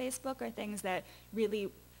platforms like Facebook are things that really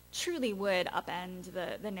truly would upend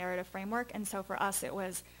the narrative framework. And so for us, it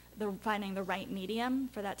was finding the right medium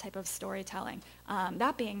for that type of storytelling.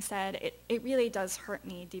 That being said, it really does hurt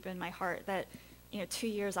me deep in my heart that 2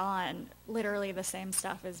 years on, literally the same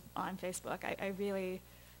stuff is on Facebook. I really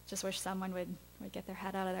just wish someone would get their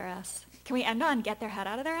head out of their ass. Can we end on get their head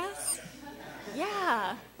out of their ass?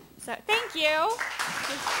 Yeah. So thank you.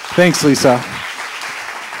 Thanks, Lisa.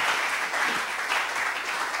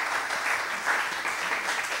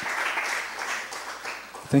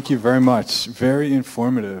 Thank you very much. Very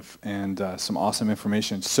informative and some awesome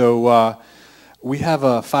information. So we have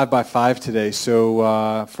a 5x5 today.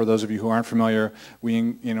 So for those of you who aren't familiar, we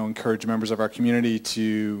encourage members of our community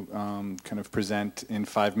to kind of present in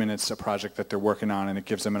 5 minutes a project that they're working on, and it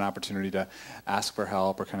gives them an opportunity to ask for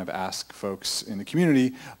help or kind of ask folks in the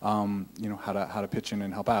community, how to pitch in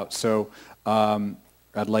and help out. So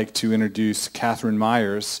I'd like to introduce Catherine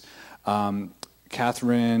Myers.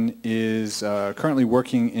 Catherine is currently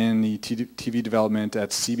working in the TV development at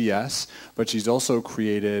CBS, but she's also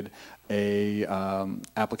created a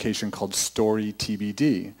application called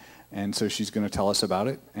StoryTBD, and so she's going to tell us about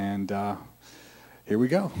it, and here we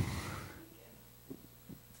go.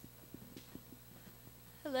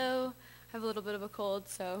 Hello. I have a little bit of a cold,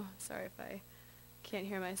 so sorry if I can't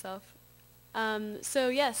hear myself. So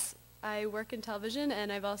yes, I work in television,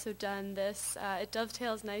 and I've also done this. It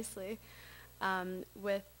dovetails nicely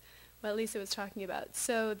with what Lisa was talking about.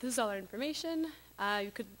 So this is all our information.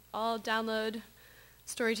 You could all download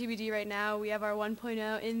StoryTBD right now. We have our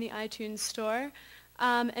 1.0 in the iTunes store.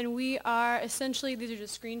 And we are essentially, these are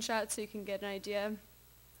just screenshots so you can get an idea.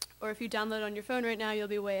 Or if you download on your phone right now, you'll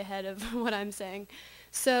be way ahead of what I'm saying.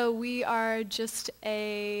 So we are just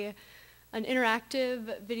an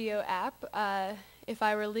interactive video app. If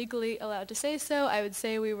I were legally allowed to say so, I would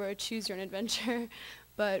say we were a choose your own adventure.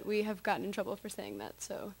 But we have gotten in trouble for saying that,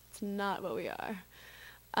 so it's not what we are.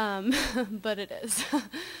 But it is.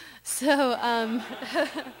 So,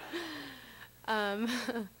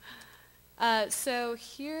 so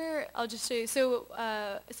here, I'll just show you. So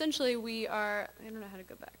essentially we are, I don't know how to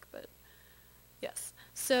go back, but yes.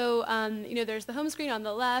 So, there's the home screen on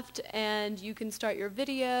the left, and you can start your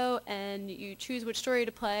video, and you choose which story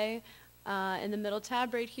to play in the middle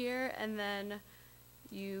tab right here, and then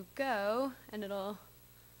you go, and it'll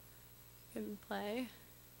play.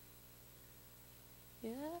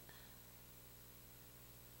 Yeah.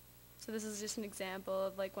 So this is just an example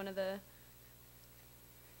of like one of the...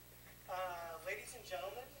 Ladies and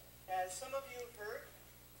gentlemen, as some of you have heard,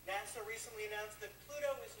 NASA recently announced that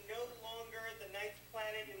Pluto is no longer the 9th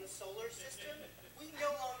planet in the solar system. We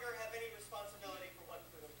no longer have any responsibility for what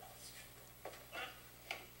Pluto does.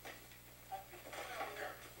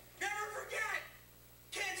 Never forget!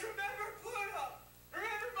 Kids, remember Pluto!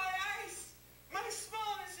 Remember my ice! My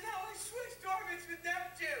smallness and how I switched orbits with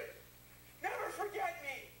Neptune! Never forget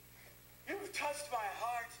me! You've touched my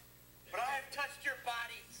heart, but I have touched your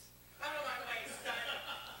bodies. Out of my way, son!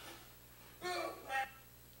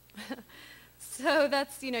 So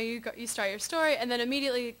that's, you start your story, and then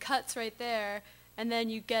immediately it cuts right there, and then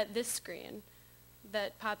you get this screen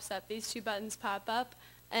that pops up. These 2 buttons pop up,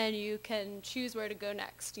 and you can choose where to go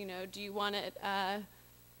next. Do you want it,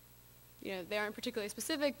 they aren't particularly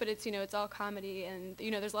specific, but it's, it's all comedy, and,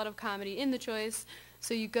 there's a lot of comedy in the choice.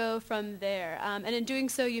 So you go from there. And in doing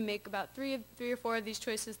so, you make about three or four of these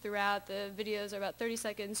choices throughout. The videos are about 30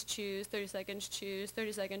 seconds, choose, 30 seconds, choose,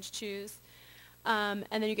 30 seconds, choose. And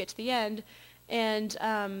then you get to the end. And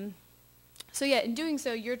so yeah, in doing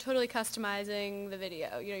so, you're totally customizing the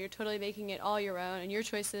video. You know, you're totally making it all your own, and your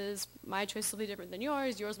choices, my choices will be different than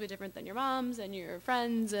yours will be different than your mom's and your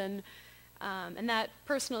friends, and that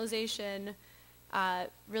personalization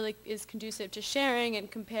really is conducive to sharing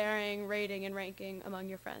and comparing, rating, and ranking among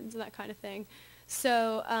your friends and that kind of thing.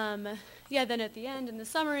 So yeah, then at the end, in the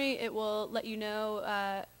summary, it will let you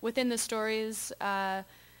know within the stories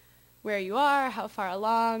where you are, how far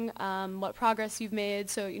along, what progress you've made,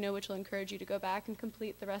 so you know, which will encourage you to go back and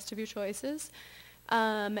complete the rest of your choices.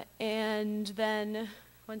 And then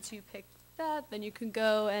once you pick that, then you can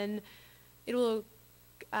go and it will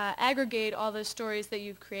aggregate all the stories that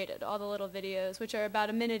you've created, all the little videos, which are about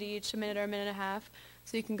a minute each, a minute or a minute and a half,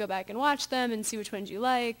 so you can go back and watch them and see which ones you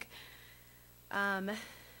like.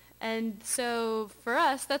 And so for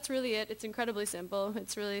us, that's really it. It's incredibly simple.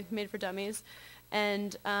 It's really made for dummies.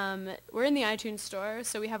 And we're in the iTunes store,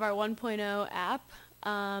 so we have our 1.0 app.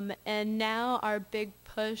 And now our big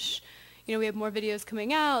push, you know, we have more videos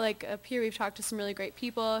coming out. Like up here, we've talked to some really great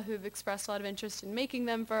people who've expressed a lot of interest in making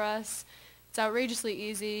them for us. It's outrageously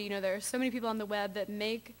easy. You know, there are so many people on the web that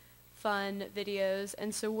make fun videos,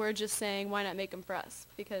 and so we're just saying, why not make them for us?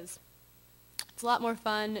 Because it's a lot more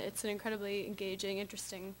fun. It's an incredibly engaging,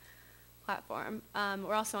 interesting platform.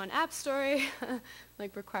 We're also on App Story,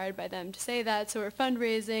 like required by them to say that. So we're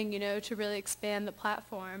fundraising, you know, to really expand the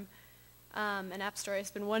platform. And App Story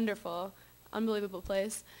has been wonderful, unbelievable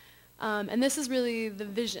place. And this is really the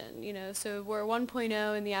vision, you know. So we're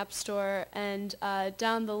 1.0 in the App Store, and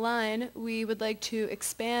down the line, we would like to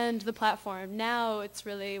expand the platform. Now it's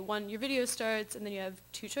really your video starts, and then you have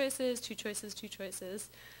two choices, two choices, two choices.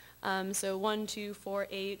 So 1, 2, 4,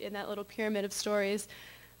 8 in that little pyramid of stories.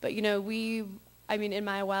 But, you know, I mean, in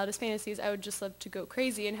my wildest fantasies, I would just love to go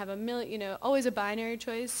crazy and have a million, you know, always a binary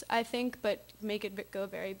choice, I think, but make it go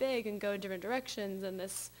very big and go in different directions, and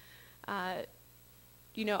this,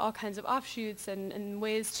 you know, all kinds of offshoots and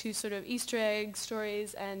ways to sort of Easter egg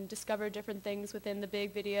stories and discover different things within the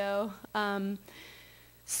big video.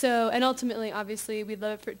 And ultimately, obviously, we'd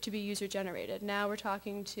love for it to be user-generated. Now we're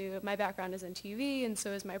talking my background is in TV, and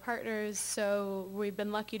so is my partner's, so we've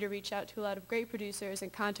been lucky to reach out to a lot of great producers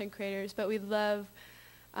and content creators, but we'd love,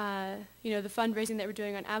 you know, the fundraising that we're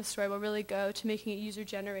doing on App Store will really go to making it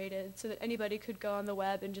user-generated so that anybody could go on the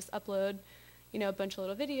web and just upload, you know, a bunch of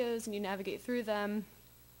little videos, and you navigate through them,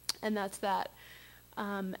 and that's that.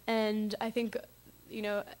 And I think, you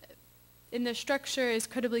know, in the structure is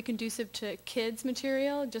incredibly conducive to kids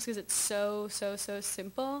material just because it's so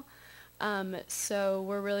simple. So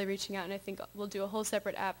we're really reaching out, and I think we'll do a whole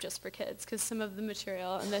separate app just for kids because some of the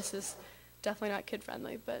material, and this is definitely not kid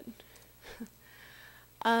friendly, but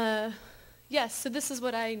yes, so this is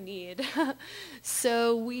what I need.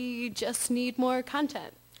 So we just need more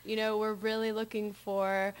content. You know, we're really looking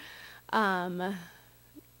for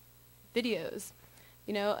videos.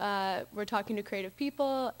 You know, we're talking to creative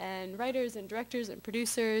people and writers and directors and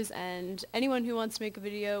producers and anyone who wants to make a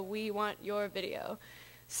video, we want your video.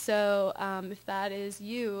 So if that is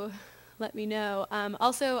you, let me know.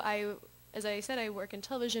 Also, as I said, I work in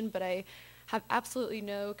television, but I have absolutely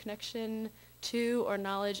no connection to or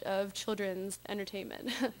knowledge of children's entertainment.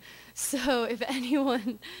 So if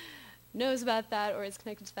anyone knows about that or is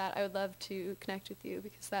connected to that, I would love to connect with you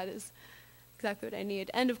because that is exactly what I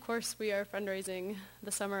need. And of course, we are fundraising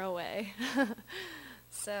the summer away.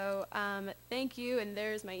 So thank you, and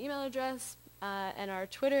there's my email address, and our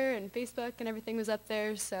Twitter and Facebook and everything was up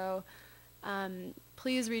there. So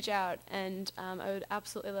please reach out, and I would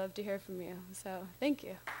absolutely love to hear from you. So thank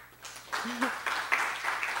you.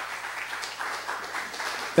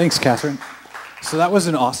 Thanks, Catherine. So that was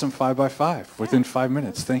an awesome 5x5 within 5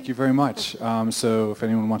 minutes. Thank you very much. So if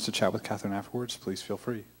anyone wants to chat with Catherine afterwards, please feel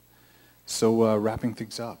free. So wrapping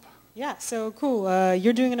things up. Yeah, so cool.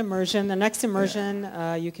 You're doing an immersion. The next immersion,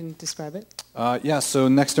 you can describe it. Yeah, so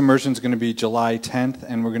next immersion is going to be July 10th,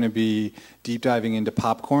 and we're going to be deep diving into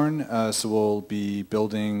popcorn. So we'll be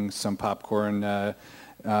building some popcorn videos,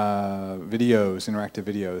 interactive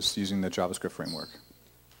videos, using the JavaScript framework.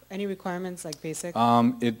 Any requirements, like basic?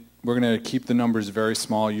 We're going to keep the numbers very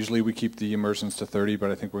small. Usually we keep the immersions to 30,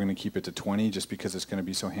 but I think we're going to keep it to 20 just because it's going to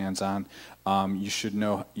be so hands-on. You should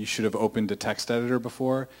have opened a text editor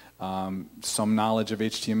before. Some knowledge of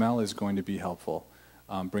HTML is going to be helpful.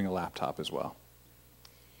 Bring a laptop as well.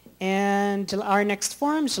 And our next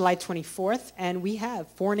forum is July 24th, and we have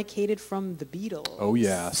Fornicated from the Beatles. Oh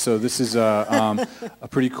yeah, so this is a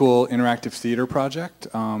pretty cool interactive theater project,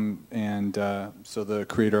 and so the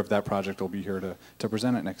creator of that project will be here to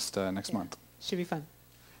present it next month. Should be fun.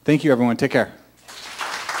 Thank you everyone, take care.